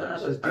That's two legs.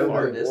 not Just a doing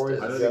far the distance.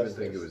 oars I don't Justice.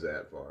 even think it was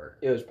that far.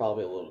 It was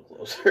probably a little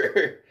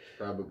closer.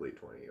 Probably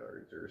 20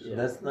 yards or so. Yeah.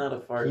 That's not a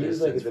far Can you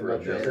use like distance the for a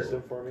metric bear.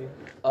 system for me?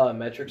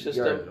 Metric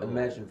system. Yard,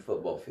 imagine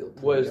football field.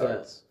 20 What is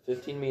yards. that?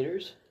 15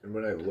 meters? And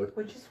when I looked,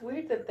 Which is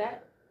weird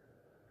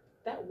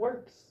that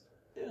works.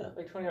 Yeah.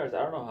 Like 20 yards.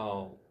 I don't know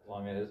how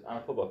long it is on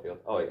a football field.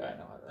 Oh, yeah, I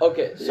know how that.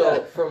 Okay, so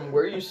Yeah. from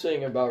where you're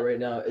sitting about right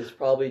now, it's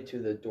probably to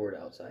the door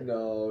to outside.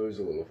 no, it was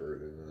a little further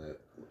than that.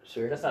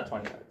 Sure. That's not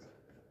 20 yards.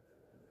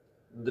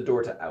 The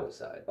door to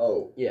outside.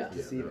 Oh, Yeah.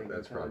 yeah, See if I no, can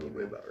that's tell you.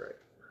 probably about right.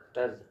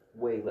 That is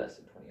way less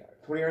than 20 yards.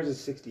 20 yards is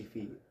 60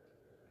 feet.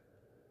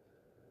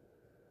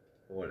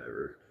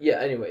 Whatever. Yeah.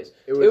 Anyways,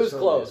 It it was some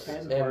close,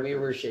 distance. and we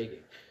were shaking.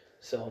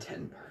 So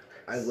 10 Parkers.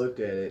 I looked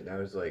at it and I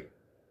was like,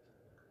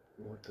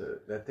 what the?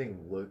 That thing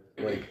looked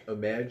like,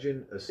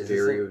 imagine a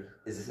stereo.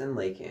 Is this in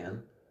Lake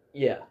Ann?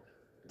 yeah,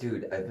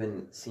 Dude, I've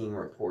been seeing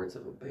reports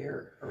of a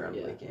bear around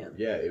Yeah. Lake Ann.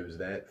 Yeah, it was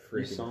that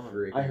You saw him.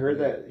 freaking I heard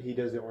big. that he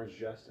does the orange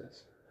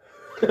justice.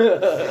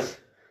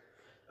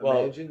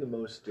 Well- Imagine the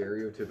most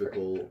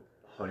stereotypical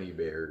honey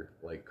bear,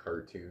 like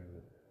cartoon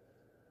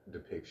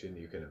depiction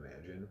you can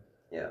imagine.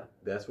 Yeah.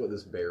 That's what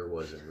this bear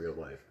was in real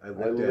life. I I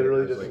looked at it literally and I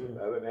was just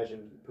like, I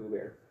imagine Pooh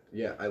Bear.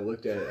 yeah, I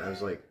looked at it and I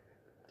was like,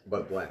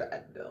 but black.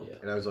 Fat dumb. Yeah.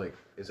 And I was like,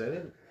 is that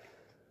an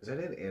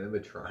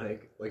animatronic?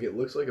 Like, it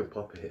looks like a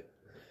puppet.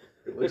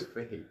 It looks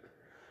fake.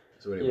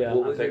 So anyway, Yeah.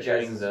 What I'm was your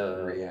picturing guys'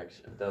 the-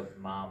 reaction? The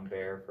mom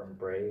bear from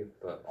Brave,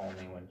 but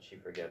only when she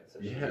forgets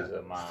that Yeah. she's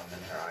a mom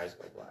and her eyes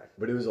go black.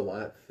 but it was a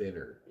lot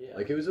thinner. Yeah.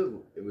 Like it was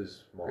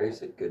small.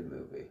 Brave's a good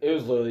movie. it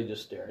was literally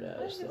just staring at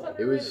us, though.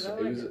 It was I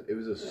like it. it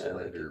was a Yeah, I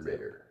like it slender too.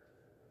 bear.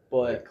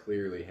 But That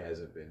clearly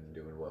hasn't been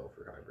doing well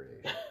for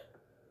hibernation.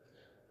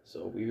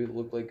 so we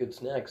looked like good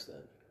snacks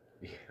then.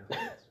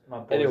 Yeah. My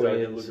boy's Anyways. out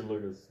here looking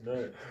like a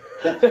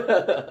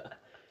snake.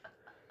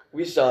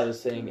 We saw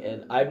this thing,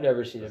 and I've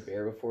never seen a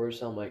bear before,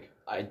 so I'm like,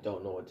 I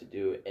don't know what to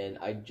do. And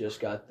I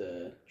just got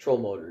the troll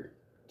motor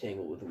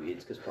tangled with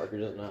weeds because Parker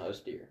doesn't know how to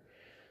steer.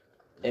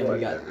 And we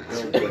got.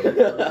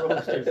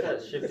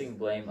 Start shifting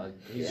blame again.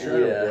 He's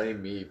trying Yeah. to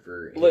blame me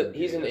for. him Look,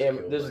 he's getting an us am.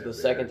 killed This by is a the bear.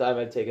 second time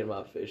I've taken him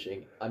out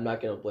fishing. I'm not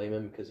gonna blame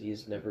him because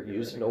he's never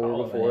used an oar Call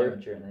him an before.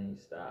 amateur and then you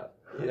stop.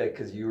 Yeah,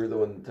 because you were the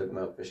one that took him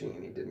out fishing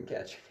and he didn't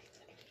catch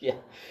Yeah,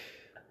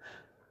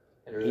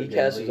 It really he did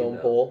cast his lead, own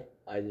though. pole.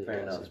 I didn't anything.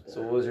 Fair cast enough. his So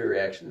pole. what was your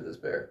reaction to this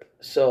bear?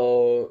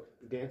 So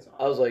Dance off.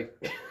 I was like,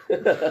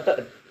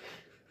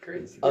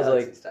 Crazy I was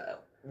Galaxy like- style.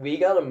 we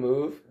gotta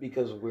move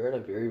because we're in a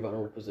very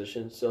vulnerable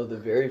position. So the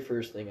very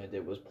first thing I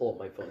did was pull up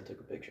my phone and took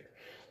a picture.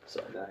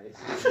 So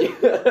Nice.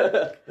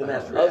 The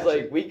master I was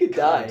like, we could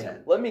die.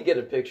 Content. Let me get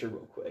a picture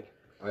real quick.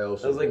 I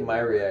also. That was like pulled my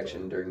out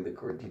reaction during the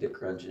Gordita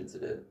Crunch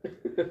incident.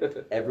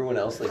 Everyone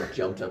else like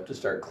jumped up to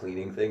start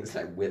cleaning things,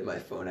 and I whipped my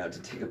phone out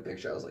to take a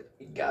picture. I was like,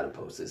 "You gotta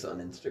post this on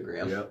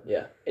Instagram." Yep.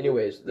 Yeah.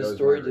 Anyways, the That was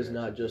story my does reaction.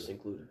 not just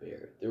include a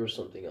bear. There was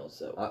something else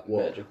that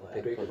Well, magical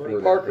happened.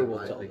 Bigfoot. Parker will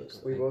I tell think-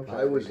 this. We both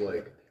I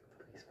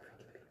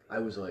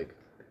was like,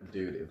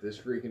 dude, if this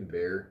freaking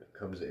bear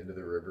comes into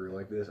the river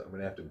like this, I'm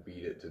gonna have to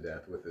beat it to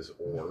death with this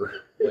oar.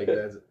 Like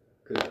that's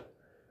because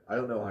I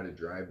don't know how to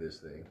drive this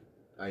thing.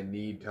 I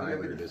need You're gonna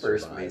Tyler be the to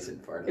first survive. Mason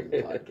fart of the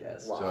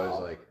podcast. Wow. So I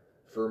was like,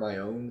 for my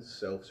own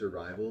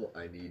self-survival,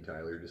 I need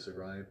Tyler to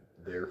survive.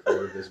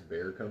 Therefore, if this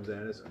bear comes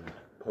at us, I'm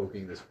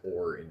poking this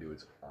oar into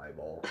its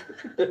eyeball,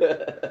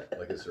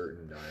 like a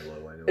certain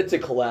Nilo. I know. It's a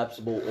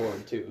collapsible oar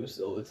too,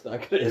 so it's not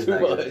gonna It's do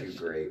not much. gonna do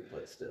great,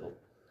 but still.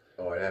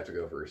 Oh, I'd have to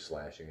go for a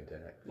slashing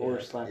attack. Or Yeah.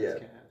 slap Yeah. his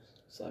calves.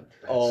 So- That's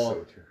oh,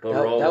 so true. The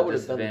That- roll that of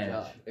would've done the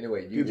disadvantage. job.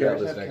 Anyway, Do you tell bears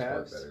this have next part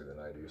calves? better than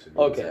I do. So you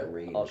okay, that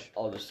range.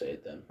 I'll just say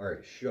it then. All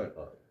right, shut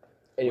up.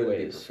 Wouldn't be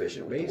Anyways,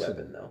 proficient with the Mason.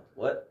 weapon though.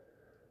 What?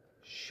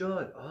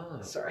 Shut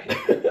up. Sorry.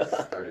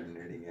 Started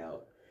nerding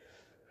out.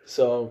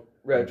 so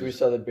right after we just-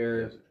 saw the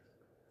bear,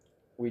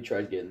 we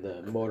tried getting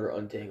the motor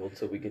untangled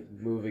so we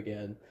could move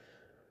again.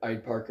 I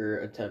had Parker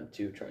attempt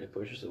to try to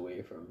push us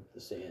away from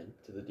the sand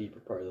to the deeper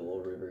part of the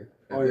little river.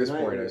 At Oh, this you're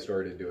not point, I even-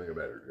 started doing a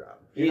better job.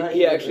 He, You're not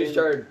he even actually in-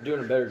 started doing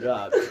a better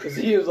job because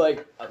he was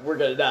like, "We're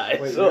gonna die."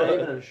 Wait, so, you're not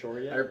even on shore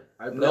yet?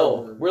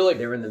 no, we're like,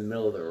 They were in the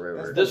middle of the river.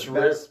 That's this the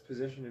river- best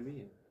position to be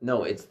in.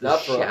 No, it's the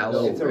Not for us.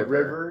 shallow It's a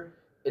river.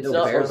 it's No,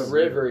 not bears- a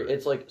river.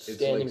 It's like It's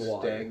standing like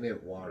water.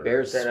 stagnant water.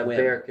 Bears That a swim.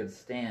 bear could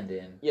stand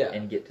in Yeah.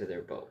 and get to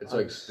their boat. It's I'm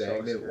like so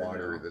stagnant scared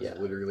water now. that's Yeah.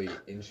 literally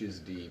inches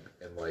deep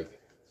and like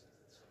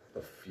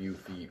a few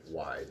feet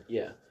wide.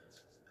 Yeah.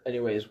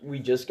 Anyways, we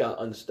just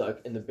got unstuck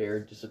and the bear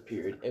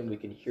disappeared, and we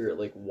can hear it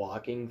like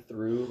walking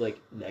through like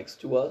next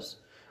to us,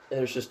 and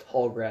there's just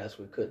tall grass.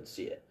 We couldn't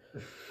see it.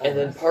 And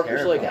then that's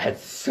Parker's like,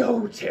 That's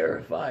so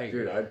terrifying.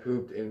 Dude, I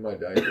pooped in my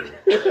diaper.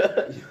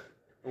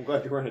 I'm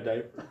glad you're wearing a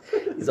diaper.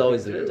 He's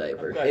always in a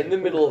diaper. in the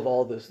middle of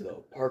all this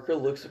though, Parker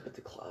looks up at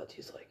the clouds.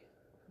 He's like,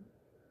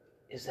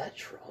 "Is that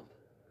Trump?"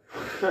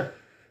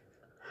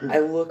 I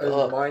look And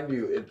up, mind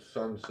you, it's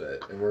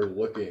sunset, and we're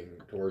looking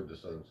toward the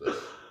sunset.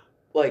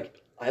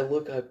 like I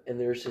look up, and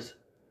there's this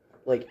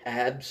like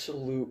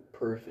absolute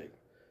perfect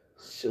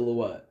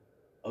silhouette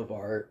of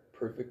our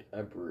perfect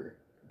emperor,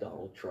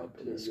 Donald Trump,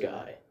 in the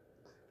sky.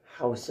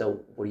 How so?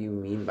 What do you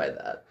mean by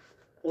that?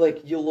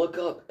 Like you look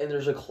up, and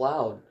there's a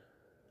cloud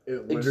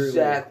It literally,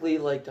 exactly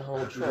like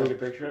Donald Did you take a Trump.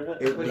 picture of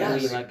it? It What do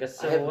Yes. you mean, like a I have a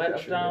silhouette of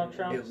picture. Donald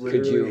Trump? it Could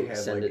literally you had,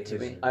 send like, it to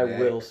his me? I neck.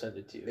 will send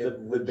it to you.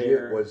 It The legit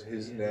bear- was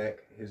his neck,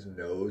 his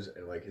nose,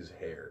 and like his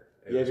hair.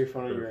 It You have was your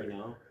phone on you right perfect.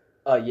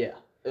 now? Yeah.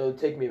 It'll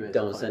take me a minute.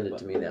 Don't to send find it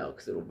to but- me now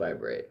because it'll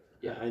vibrate.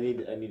 Yeah, I need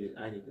to see this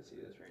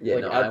right Yeah,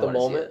 Like, no, at I the wanna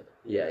see moment? it.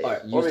 Yeah, yeah.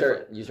 Alright, you let me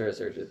start. You start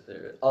searching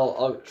there.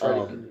 I'll try to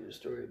Um, continue the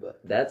story, but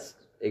That's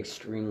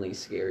extremely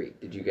scary.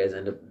 Did you guys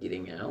end up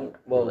getting out?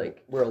 well,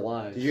 like we're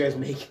alive. Did you guys so-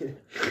 make it?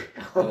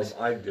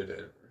 I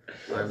didn't.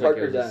 Sounds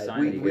Parker it was a died. sign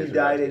We that you guys were died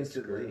about to get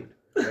instantly.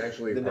 screwed.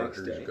 Actually, The next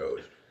Parker's day.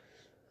 ghost.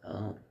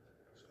 oh,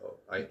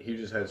 So he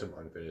just had some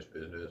unfinished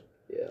business.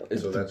 Yeah.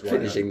 it's So that's why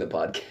finishing the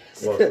podcast.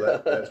 Well,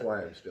 so that's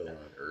why I'm still on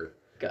Earth.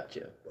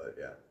 Gotcha. But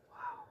yeah,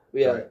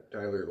 Yeah.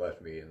 Tyler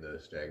left me in the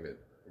stagnant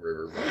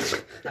river.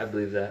 I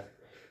believe that.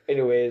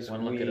 Anyways,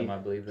 One look at him, I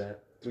believe that.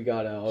 we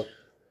got out.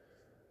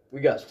 We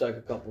got stuck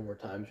a couple more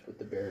times, but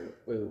the bear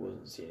really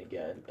wasn't seen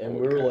again. And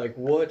we were like,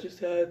 "What just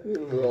happened?"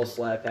 And we're all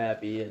slap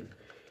happy, and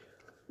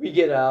we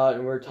get out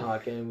and we're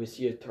talking. We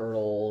see a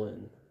turtle,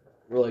 and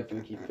we're like, "Do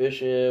we keep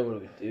fishing? What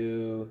do we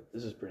do?"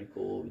 This is pretty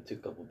cool. We took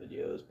a couple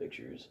videos,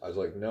 pictures. I was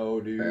like, no,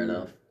 dude. Fair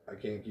enough. I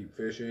can't keep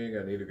fishing.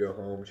 I need to go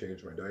home,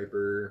 change my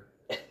diaper.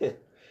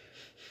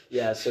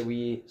 Yeah, so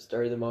we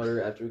started the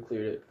motor after we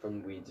cleared it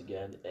from the weeds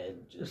again, and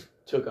just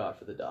took off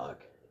for the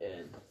dock.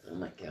 And Oh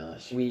my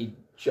gosh. we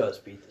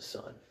just beat the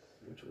sun,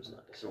 which was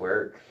nice.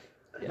 Work.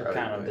 I'm Proud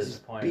kind of of you guys.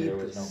 disappointed there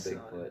Beat was the no sun.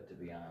 Bigfoot, to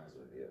be honest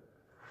with you.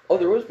 Oh,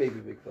 there was baby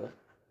Bigfoot.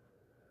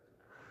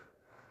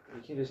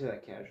 You can't just say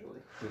that casually.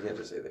 You can't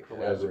just say that. It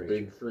was a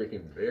big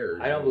freaking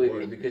bear. I don't believe you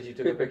What? because you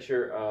took a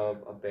picture of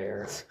a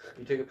bear.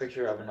 You took a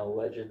picture of an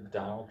alleged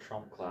Donald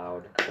Trump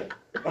cloud.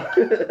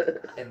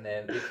 And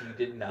then if you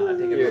did not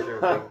take a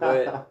picture of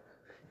Bigfoot,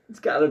 It's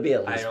got to be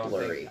at I least don't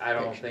blurry.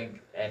 think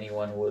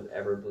anyone would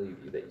ever believe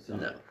you that you saw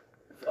No. it.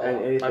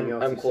 And anything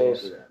else I'm you say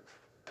close. after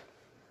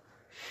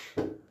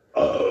that?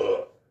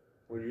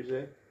 What did you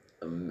say?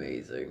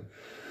 Amazing.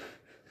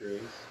 Grace.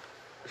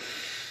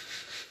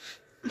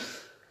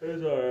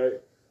 It's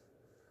alright.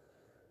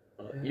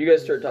 You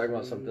guys start talking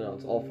about something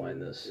else. I'll find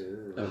this.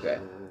 Okay.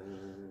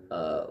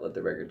 Let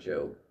the record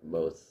show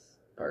both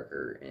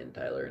Parker and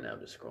Tyler are now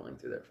just scrolling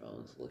through their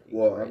phones looking.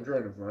 Well, for I'm it.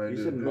 trying to find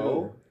You it. said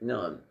Mo?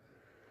 No,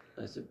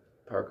 I said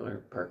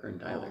Parker and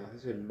Tyler. Oh, I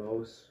said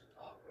Mo's.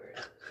 Oh,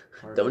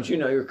 weird. Don't you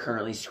know you're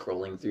currently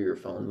scrolling through your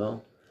phone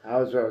though? I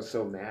was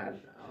so mad.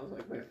 I was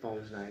like, my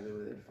phone's not even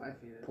within 5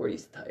 feet. of it.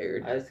 Porty's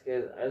tired. I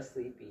was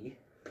sleepy.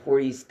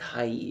 Porty's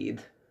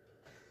tired.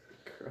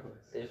 Gross.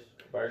 This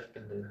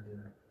barking.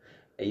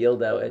 I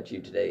yelled out at you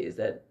today. Is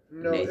that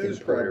No, Nathan it was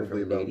Porter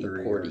probably from about Nady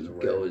 30 Porty yards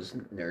away. goes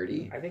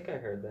nerdy? I think I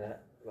heard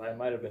that. I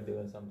might have been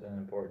doing something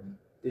important.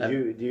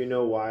 Do you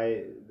know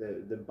why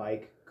the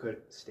bike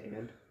couldn't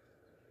stand?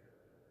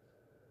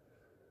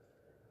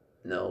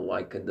 No,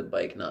 why could the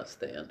bike not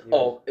stand?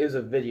 Oh, it was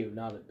a video,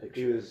 not a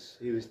picture.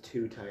 He was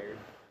too tired.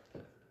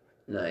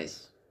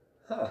 Nice.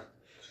 Huh.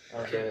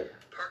 Okay.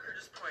 Parker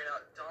just pointed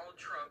out Donald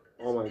Trump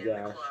is Oh my in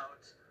gosh. the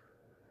clouds.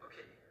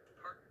 Okay,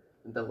 Parker.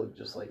 That looked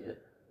just like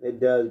it. It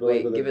does. But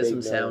Wait, with a give it big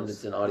some sound. nose.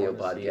 It's an audio I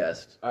wanna see it.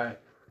 podcast. All right.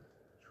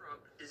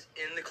 Trump is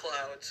in the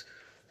clouds.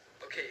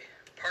 Okay,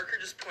 Parker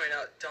just pointed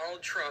out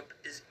Donald Trump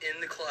is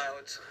in the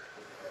clouds.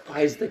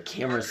 Why is the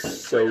camera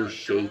so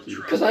shaky?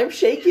 Because I'm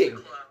shaking.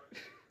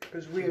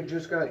 Because we had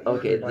just got.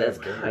 Okay, eaten by a that's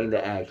bear. kind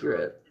of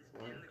accurate.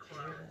 Is in the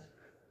clouds.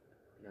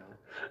 No.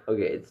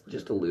 Okay, it's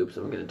just a loop,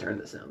 so I'm gonna turn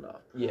the sound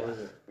off. Yeah. What was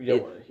it? You don't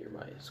It- want to hear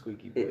my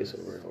squeaky voice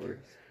over and over.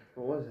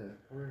 What was it?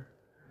 Where?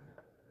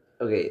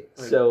 Okay,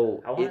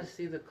 so I want to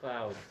see the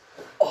clouds.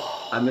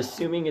 I'm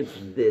assuming it's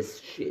this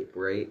shape,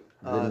 right?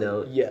 The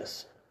nose.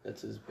 Yes.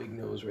 That's his big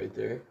nose right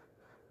there.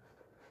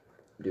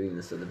 I'm doing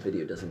this so the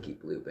video doesn't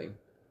keep looping.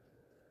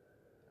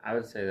 I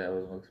would say that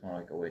looks more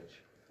like a witch.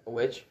 A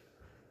witch?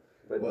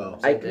 But Well,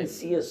 I can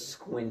see a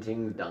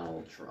squinting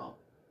Donald Trump.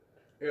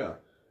 yeah.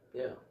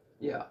 Yeah.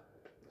 Yeah,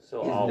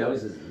 So his all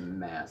nose is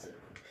massive.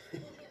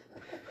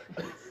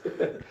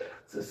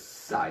 It's a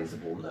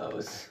sizable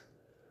nose.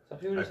 Some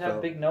people just I have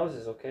felt- big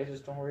noses. Okay,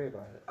 just don't worry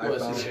about it. I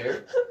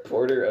found,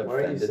 Porter why are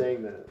you offended.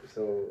 saying that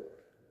so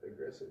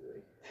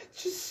aggressively?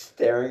 Just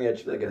staring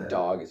at you like a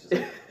dog. It's just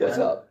like, what's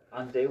up?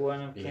 On day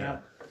one of Yeah.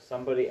 camp,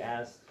 somebody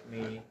asked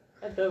me.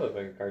 That does look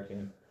like a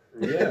cartoon.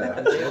 Yeah,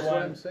 On day that's what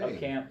one I'm of saying.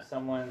 camp,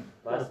 someone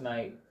last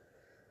night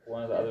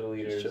one of the other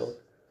leaders. chill.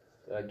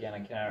 Again, I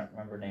cannot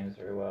remember names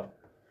very well.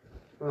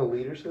 Well,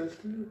 leader says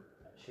to you.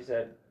 She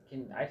said,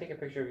 "Can I take a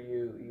picture of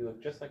you? You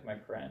look just like my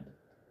friend."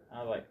 I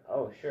was like,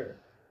 "Oh, sure."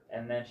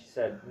 And then she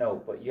said, "No,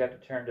 but you have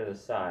to turn to the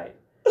side."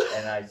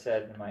 And I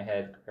said in my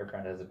head, "Her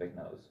friend has a big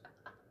nose."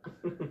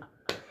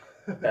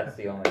 That's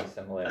the only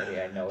similarity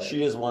I know. She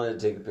just wanted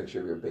to take a picture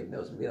of your big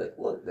nose and be like,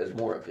 "Look, there's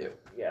more of you."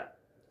 Yeah.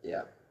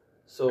 Yeah.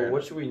 So Fair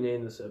what should we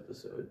name this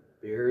episode?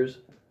 Bears,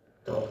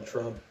 Donald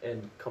Trump,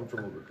 and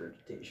comfortable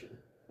regurgitation.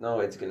 No,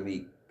 it's gonna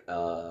be.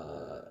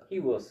 He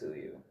will sue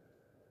you.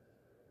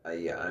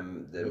 Yeah,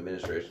 I'm the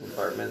administration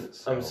department.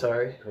 So I'm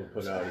sorry. He'll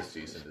put out a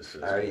cease and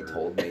desist. I already order.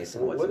 told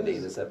Mason what to What name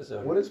is- this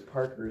episode. What is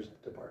Parker's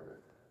department?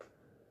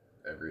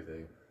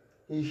 Everything.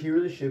 He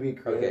really should be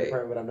creative Okay.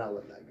 department, but I'm not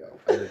letting that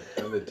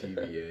go. I'm the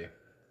TVA.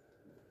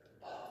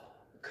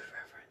 Good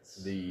reference.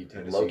 The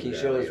Tennessee Loki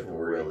show Valley is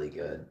Authority. really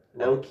good.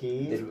 Low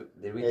key.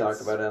 Did we talk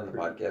It's about it on the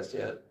pretty- podcast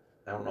yet?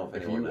 I don't know if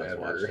If anyone you has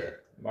ever- watched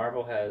it.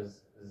 Marvel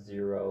has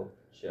zero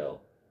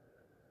chill.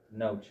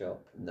 No chill.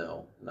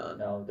 No, none.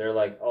 No, they're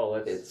like, oh,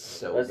 let's It's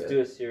so let's good. do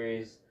a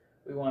series.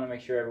 We want to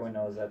make sure everyone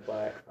knows that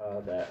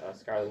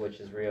Scarlet Witch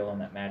is real and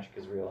that magic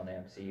is real in the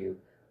MCU.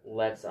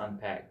 Let's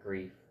unpack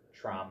grief,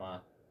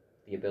 trauma,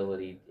 the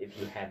ability. If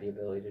you had the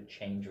ability to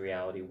change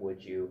reality,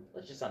 would you?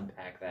 Let's just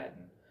unpack that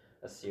in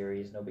a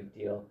series. No big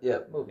deal.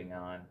 Yep. Moving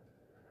on.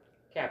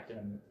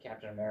 Captain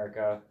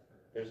America.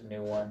 There's a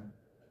new one.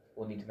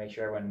 We'll need to make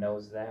sure everyone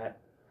knows that.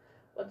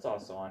 Let's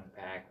also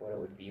unpack what it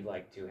would be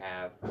like to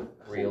have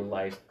real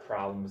life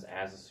problems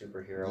as a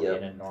superhero Yep.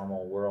 in a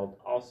normal world.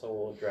 Also,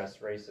 we'll address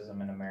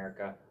racism in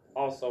America.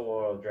 Also,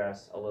 we'll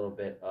address a little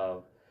bit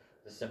of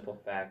the simple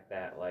fact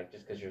that, like,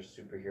 just because you're a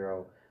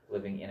superhero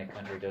living in a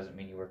country doesn't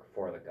mean you work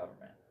for the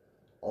government.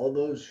 All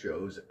those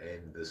shows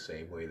end the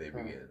same way they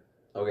begin.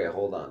 Okay,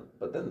 hold on.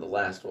 But then the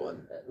last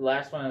one.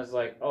 Last one is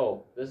like,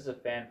 oh, this is a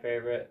fan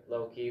favorite,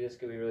 low-key. This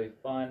could be really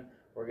fun.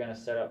 We're going to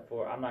set up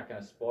for, I'm not going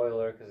to spoil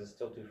her because it's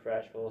still too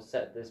fresh, but we'll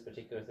set this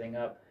particular thing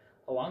up.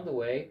 Along the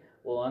way,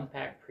 we'll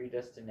unpack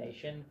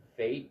predestination,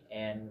 fate,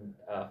 and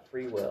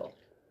free will.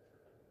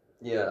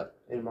 Yeah,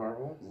 In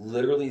Marvel.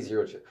 literally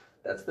zero.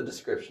 That's the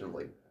description of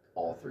like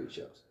all three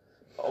shows.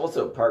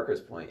 Also, Parker's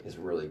point is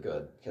really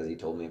good because he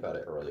told me about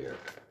it earlier,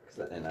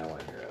 and I want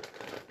to hear it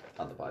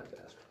on the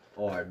podcast.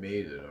 Oh, I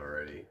made it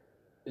already.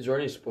 Is there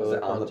any Was spoiler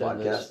it on the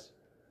content in podcast? this?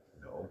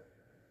 No.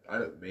 I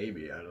don't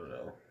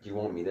know. Do you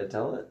want me to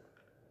tell it?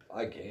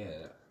 I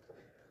can't.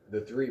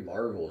 The 3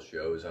 Marvel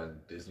shows on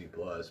Disney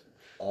Plus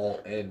all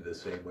end the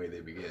same way they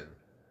begin.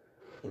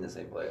 In the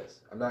same place.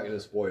 I'm not going to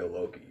spoil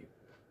Loki,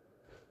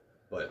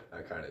 but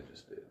I kind of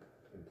just did,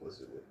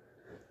 implicitly.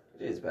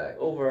 Jay's back.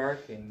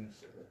 Overarching,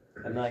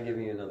 I'm not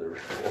giving you another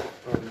reveal.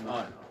 oh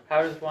no.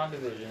 How does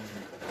WandaVision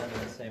end in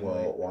the same way?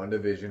 Well,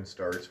 WandaVision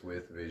starts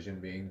with Vision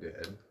being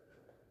dead.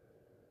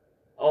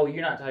 Oh,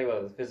 you're not talking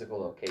about the physical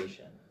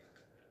location.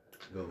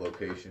 The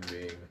location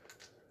being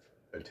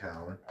a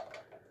town,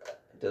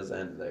 It does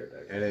end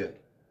there.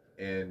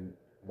 and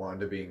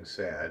Wanda being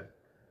sad,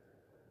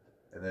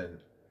 and then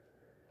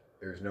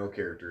there's no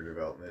character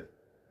development,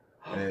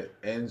 and it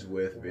ends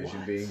with Vision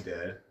What? being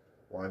dead,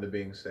 Wanda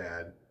being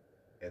sad,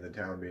 and the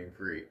town being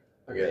free.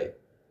 Okay.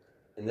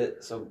 And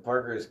so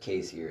Parker's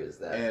case here is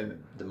that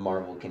And the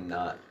Marvel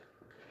cannot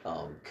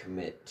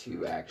commit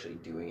to actually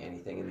doing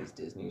anything in these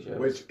Disney shows.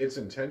 which it's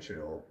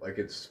intentional, like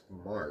it's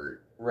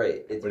smart.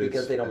 Right. It's But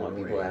because it's they don't want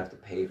people to annoying. have to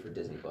pay for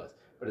Disney Plus.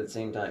 But at the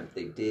same time,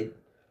 they did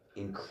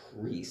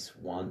increase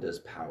Wanda's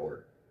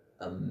power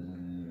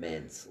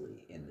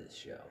immensely in this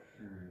show.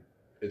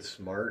 It's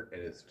smart,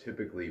 and it's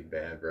typically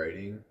bad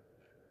writing,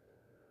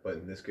 but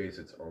in this case,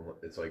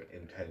 it's like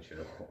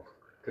intentional.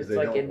 It's they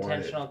like don't want it.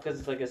 intentional because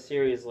it's like a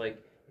series. Like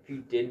if you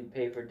didn't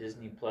pay for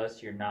Disney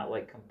Plus, you're not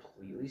like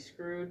completely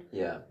screwed.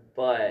 Yeah.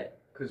 But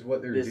Because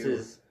what they're this doing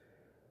is,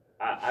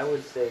 I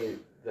would say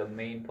the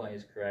main point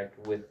is correct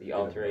with the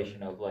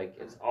alteration of like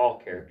it's all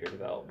character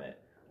development.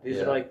 These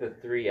Yeah. are like the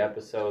 3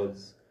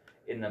 episodes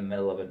in the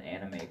middle of an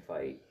anime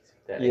fight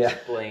that Yeah.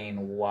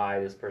 explain why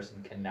this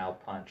person can now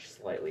punch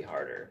slightly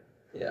harder.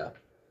 Yeah.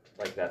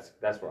 Like that's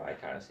where I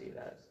kind of see it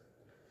as.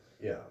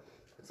 Yeah.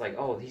 It's like,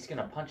 oh, he's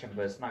gonna punch him,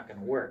 but it's not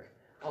gonna work.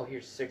 Oh,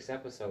 here's 6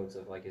 episodes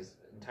of like his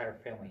entire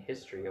family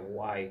history of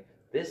why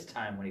this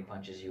time when he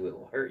punches you, it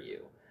will hurt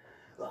you.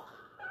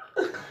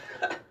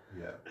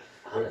 Yeah.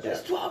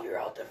 This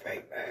 12-year-old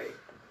defeat me.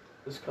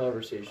 This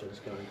conversation is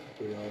kind of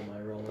completely out of my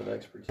realm of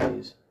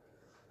expertise.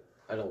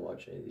 I don't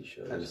watch any of these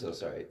shows. I'm so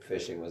sorry.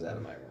 Fishing was out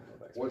of my realm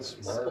of expertise. What's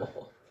smart?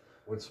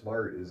 What's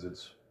smart is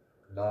it's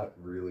not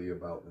really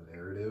about the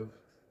narrative.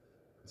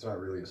 It's not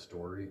really a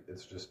story.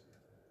 It's just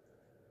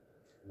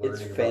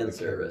learning about fan the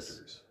service.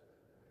 characters.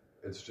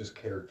 It's just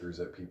characters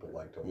that people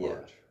like to Yeah.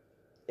 watch.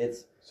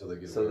 It's So they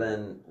get so away with it.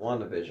 then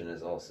WandaVision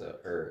is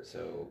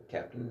also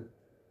Captain.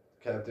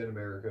 Captain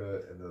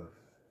America and the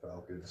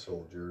Falcon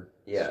Soldier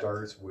Yeah.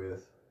 starts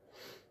with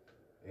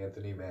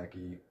Anthony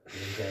Mackie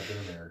being Captain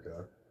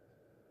America.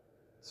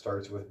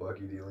 Starts with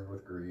Bucky dealing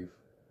with grief,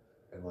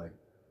 and like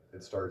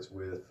it starts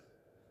with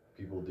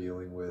people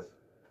dealing with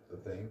the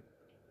Thing.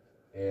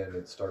 and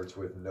it starts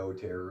with no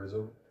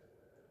terrorism,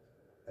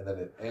 and then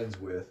it ends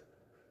with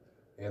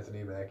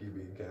Anthony Mackie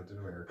being Captain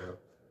America.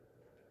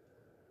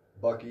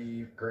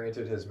 Bucky,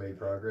 granted, has made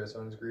progress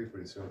on his grief, but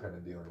he's still kind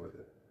of dealing with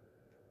it.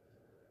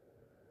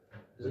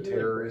 The Isn't he, like,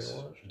 terrorists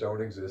brainwashed?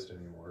 don't exist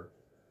anymore,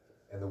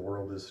 and the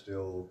world has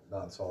still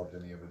not solved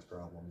any of its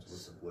problems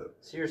with the blip.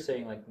 So you're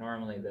saying like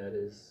normally that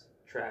is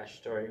trash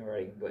story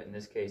writing, but in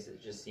this case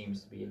it just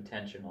seems to be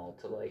intentional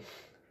to like.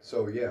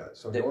 So yeah,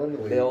 so They're,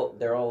 normally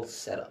they're all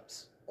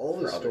setups all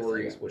the for other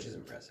story, things, which is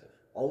impressive.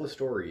 all the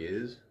story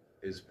is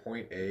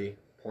point A,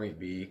 point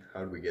B.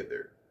 How do we get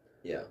there?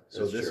 Yeah.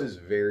 So this is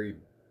very,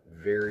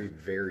 very,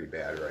 very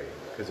bad writing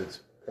because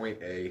it's point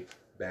A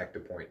back to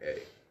point A.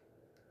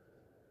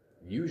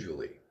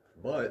 Usually,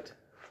 but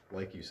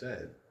like you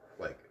said,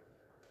 like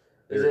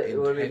It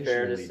would be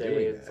fair to intentionally say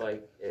doing it's that.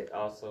 like it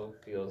also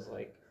feels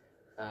like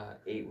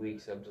 8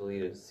 weeks of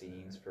deleted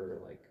scenes for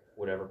like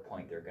whatever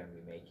point they're going to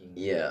be making.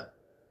 Yeah.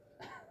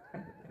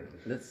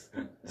 That's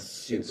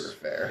super It's-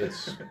 fair.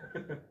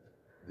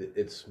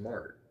 It's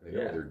smart. They know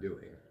Yeah. what they're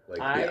doing. Like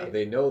I-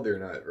 they know they're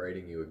not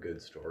writing you a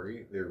good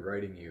story. They're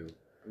writing you,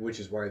 which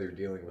is why they're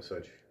dealing with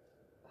such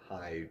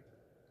high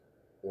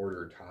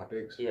order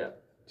topics Yeah.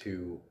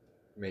 to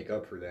make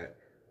up for that,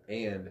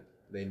 and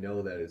they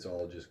know that it's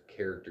all just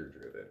character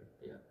driven.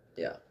 Yeah.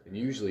 Yeah. And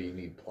usually you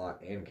need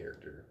plot and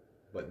character,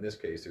 but in this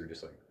case they're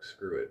just like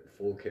screw it,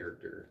 full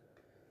character,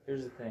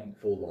 Here's the thing.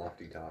 full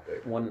lofty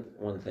topic.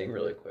 One thing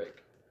really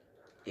quick.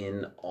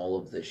 In all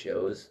of the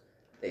shows,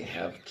 they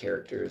have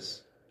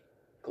characters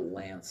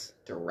glance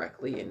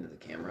directly into the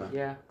camera.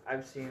 Yeah,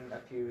 I've seen a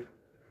few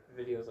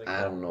videos like I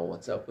that. don't know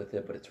what's up with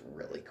it, but it's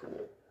really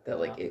cool that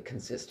like it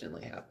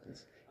consistently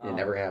happens. It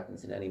never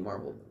happens in any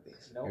Marvel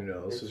movies. Nope, You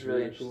know, this it's is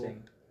really really cool.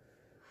 interesting.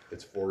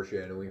 It's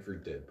foreshadowing for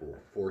Deadpool.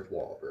 Fourth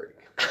wall break.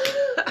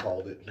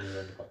 Called it here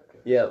on the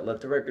podcast. Yeah,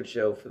 let the record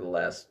show for the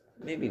last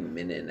maybe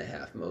minute and a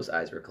half, Mo's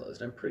eyes were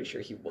closed. I'm pretty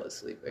sure he was I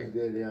sleeping.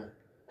 did, yeah.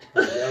 I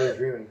was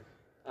dreaming.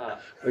 What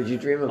did you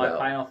dream My about?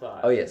 final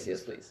thought. Oh yes,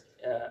 please.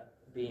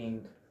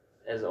 Being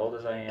as old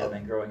as I am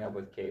and growing up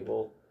with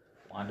cable,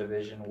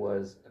 WandaVision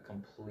was a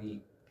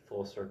complete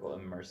full circle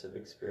immersive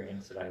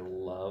experience that I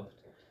loved.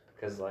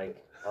 Because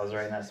like I was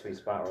right in that sweet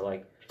spot where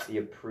like the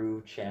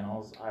approved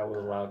channels I was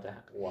allowed to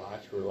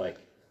watch were like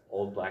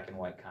old black and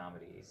white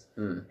comedies.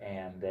 Mm.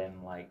 And then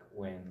like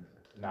when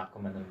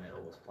Malcolm in the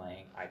Middle was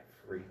playing, I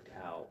freaked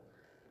out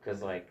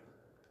because like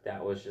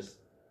that was just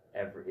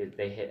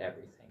they hit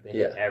everything. They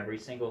hit every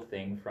single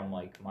thing from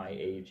like my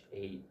age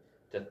 8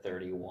 to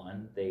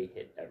 31. They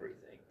hit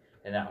everything,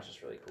 and that was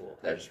just really cool.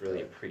 I just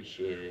really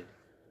appreciated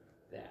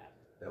that.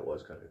 That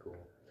was kind of cool.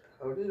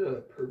 How did a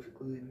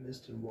perfectly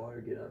misted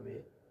water get on me?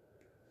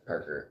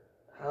 Parker.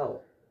 How?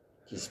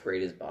 He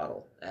sprayed his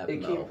bottle at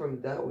It Mo. came from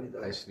that way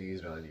though. I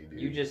sneezed on you, dude.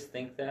 You just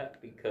think that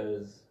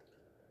because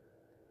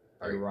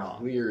you're wrong.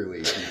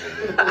 Clearly,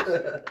 people know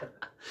this.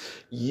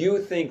 You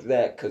think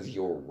that because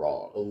you're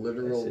wrong. A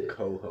literal That's it.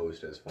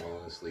 co-host has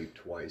fallen asleep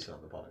twice on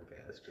the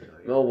podcast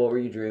tonight. Mo, what were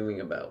you dreaming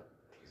about?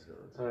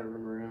 I don't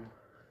remember now.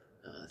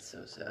 Oh, that's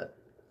so sad.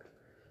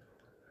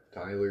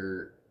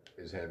 Tyler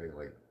is having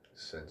like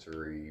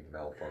sensory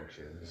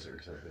malfunctions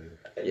or something.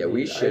 Yeah,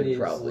 we should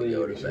probably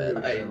go to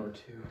bed.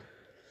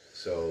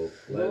 So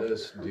let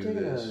us do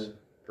this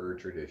per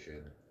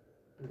tradition.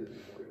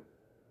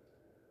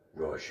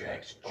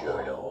 Rorschach's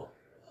Journal.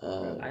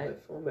 Oh, I- My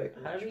phone back.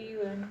 How do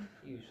you end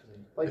usually?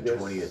 Like The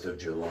this. 20th of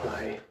July,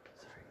 Sorry.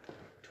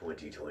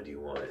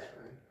 2021.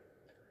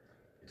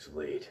 It's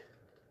late.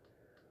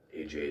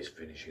 AJ is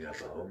finishing up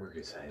a homework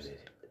assignment.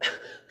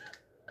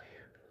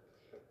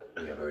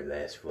 We have our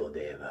last full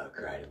day of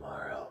outcry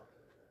tomorrow.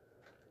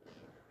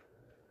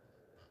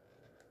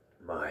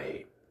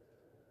 My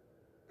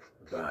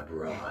Bob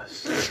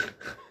Ross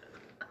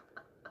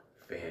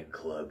fan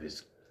club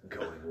is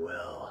going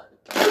well.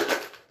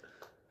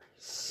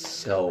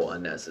 so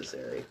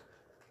unnecessary.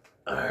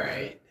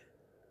 Alright,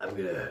 I'm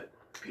gonna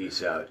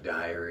peace out,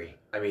 diary.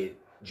 I mean,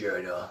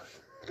 journal.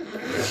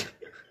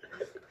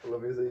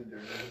 Let me say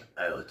dirty.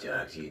 I will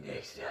talk to you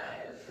next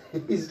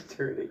time. He's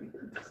turning.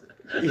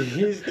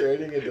 He's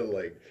turning into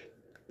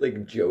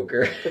Like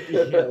Joker.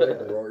 yeah,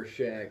 like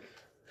Rorschach.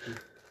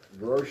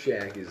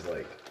 Rorschach is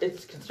like,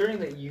 It's concerning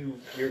that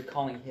you're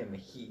calling him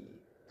he.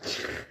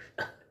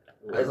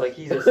 As like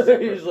he's a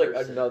separate He's like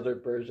person. another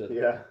person.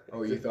 Yeah.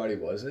 oh, you thought he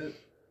wasn't?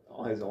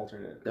 Oh, his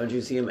alternate. Don't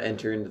you see him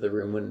enter into the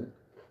room when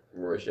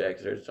Rorschach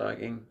starts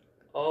talking?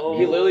 Oh,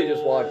 He literally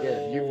just walked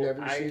in. You've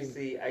never I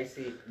seen- I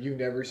see. You've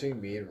never seen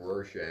me and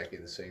Rorschach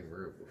in the same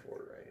room before,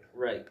 right?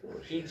 Right.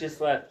 He just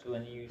left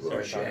when you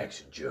started talking.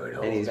 Rorschach's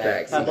journal. And he's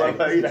back. I love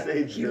how you See,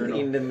 say he journal.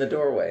 leaned in the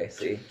doorway.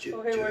 See?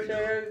 Oh, hey,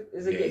 Rorschach,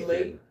 is it getting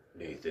late?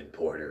 Nathan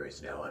Porter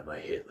is now on my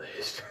hit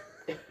list.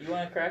 You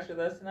want to crash with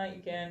us tonight?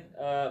 You can.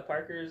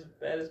 Parker's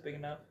bed is big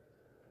enough.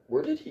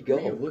 Where did he What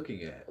are you go?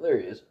 looking at? There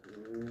he is.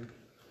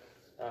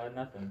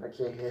 Nothing. I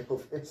can't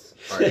handle this.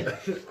 Alright,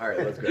 alright,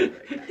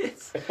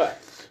 let's go.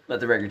 Let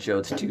the record show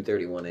it's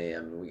 2:31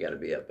 a.m. and we gotta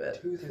be up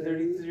at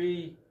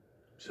 2:33.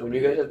 So When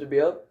you guys have to be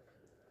up?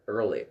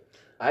 early.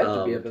 I have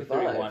to be up at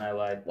 2:31. 5. I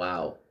lied.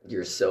 Wow,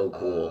 you're so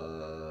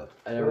cool.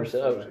 I never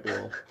said I was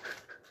cool.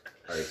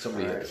 All right,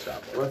 somebody hit the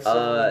stop button.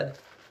 Let's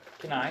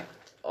Can I?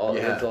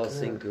 Let's all Yeah.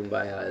 sing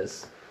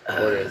Kumbayas.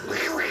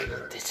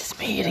 This is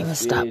me hitting the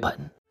stop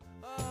button.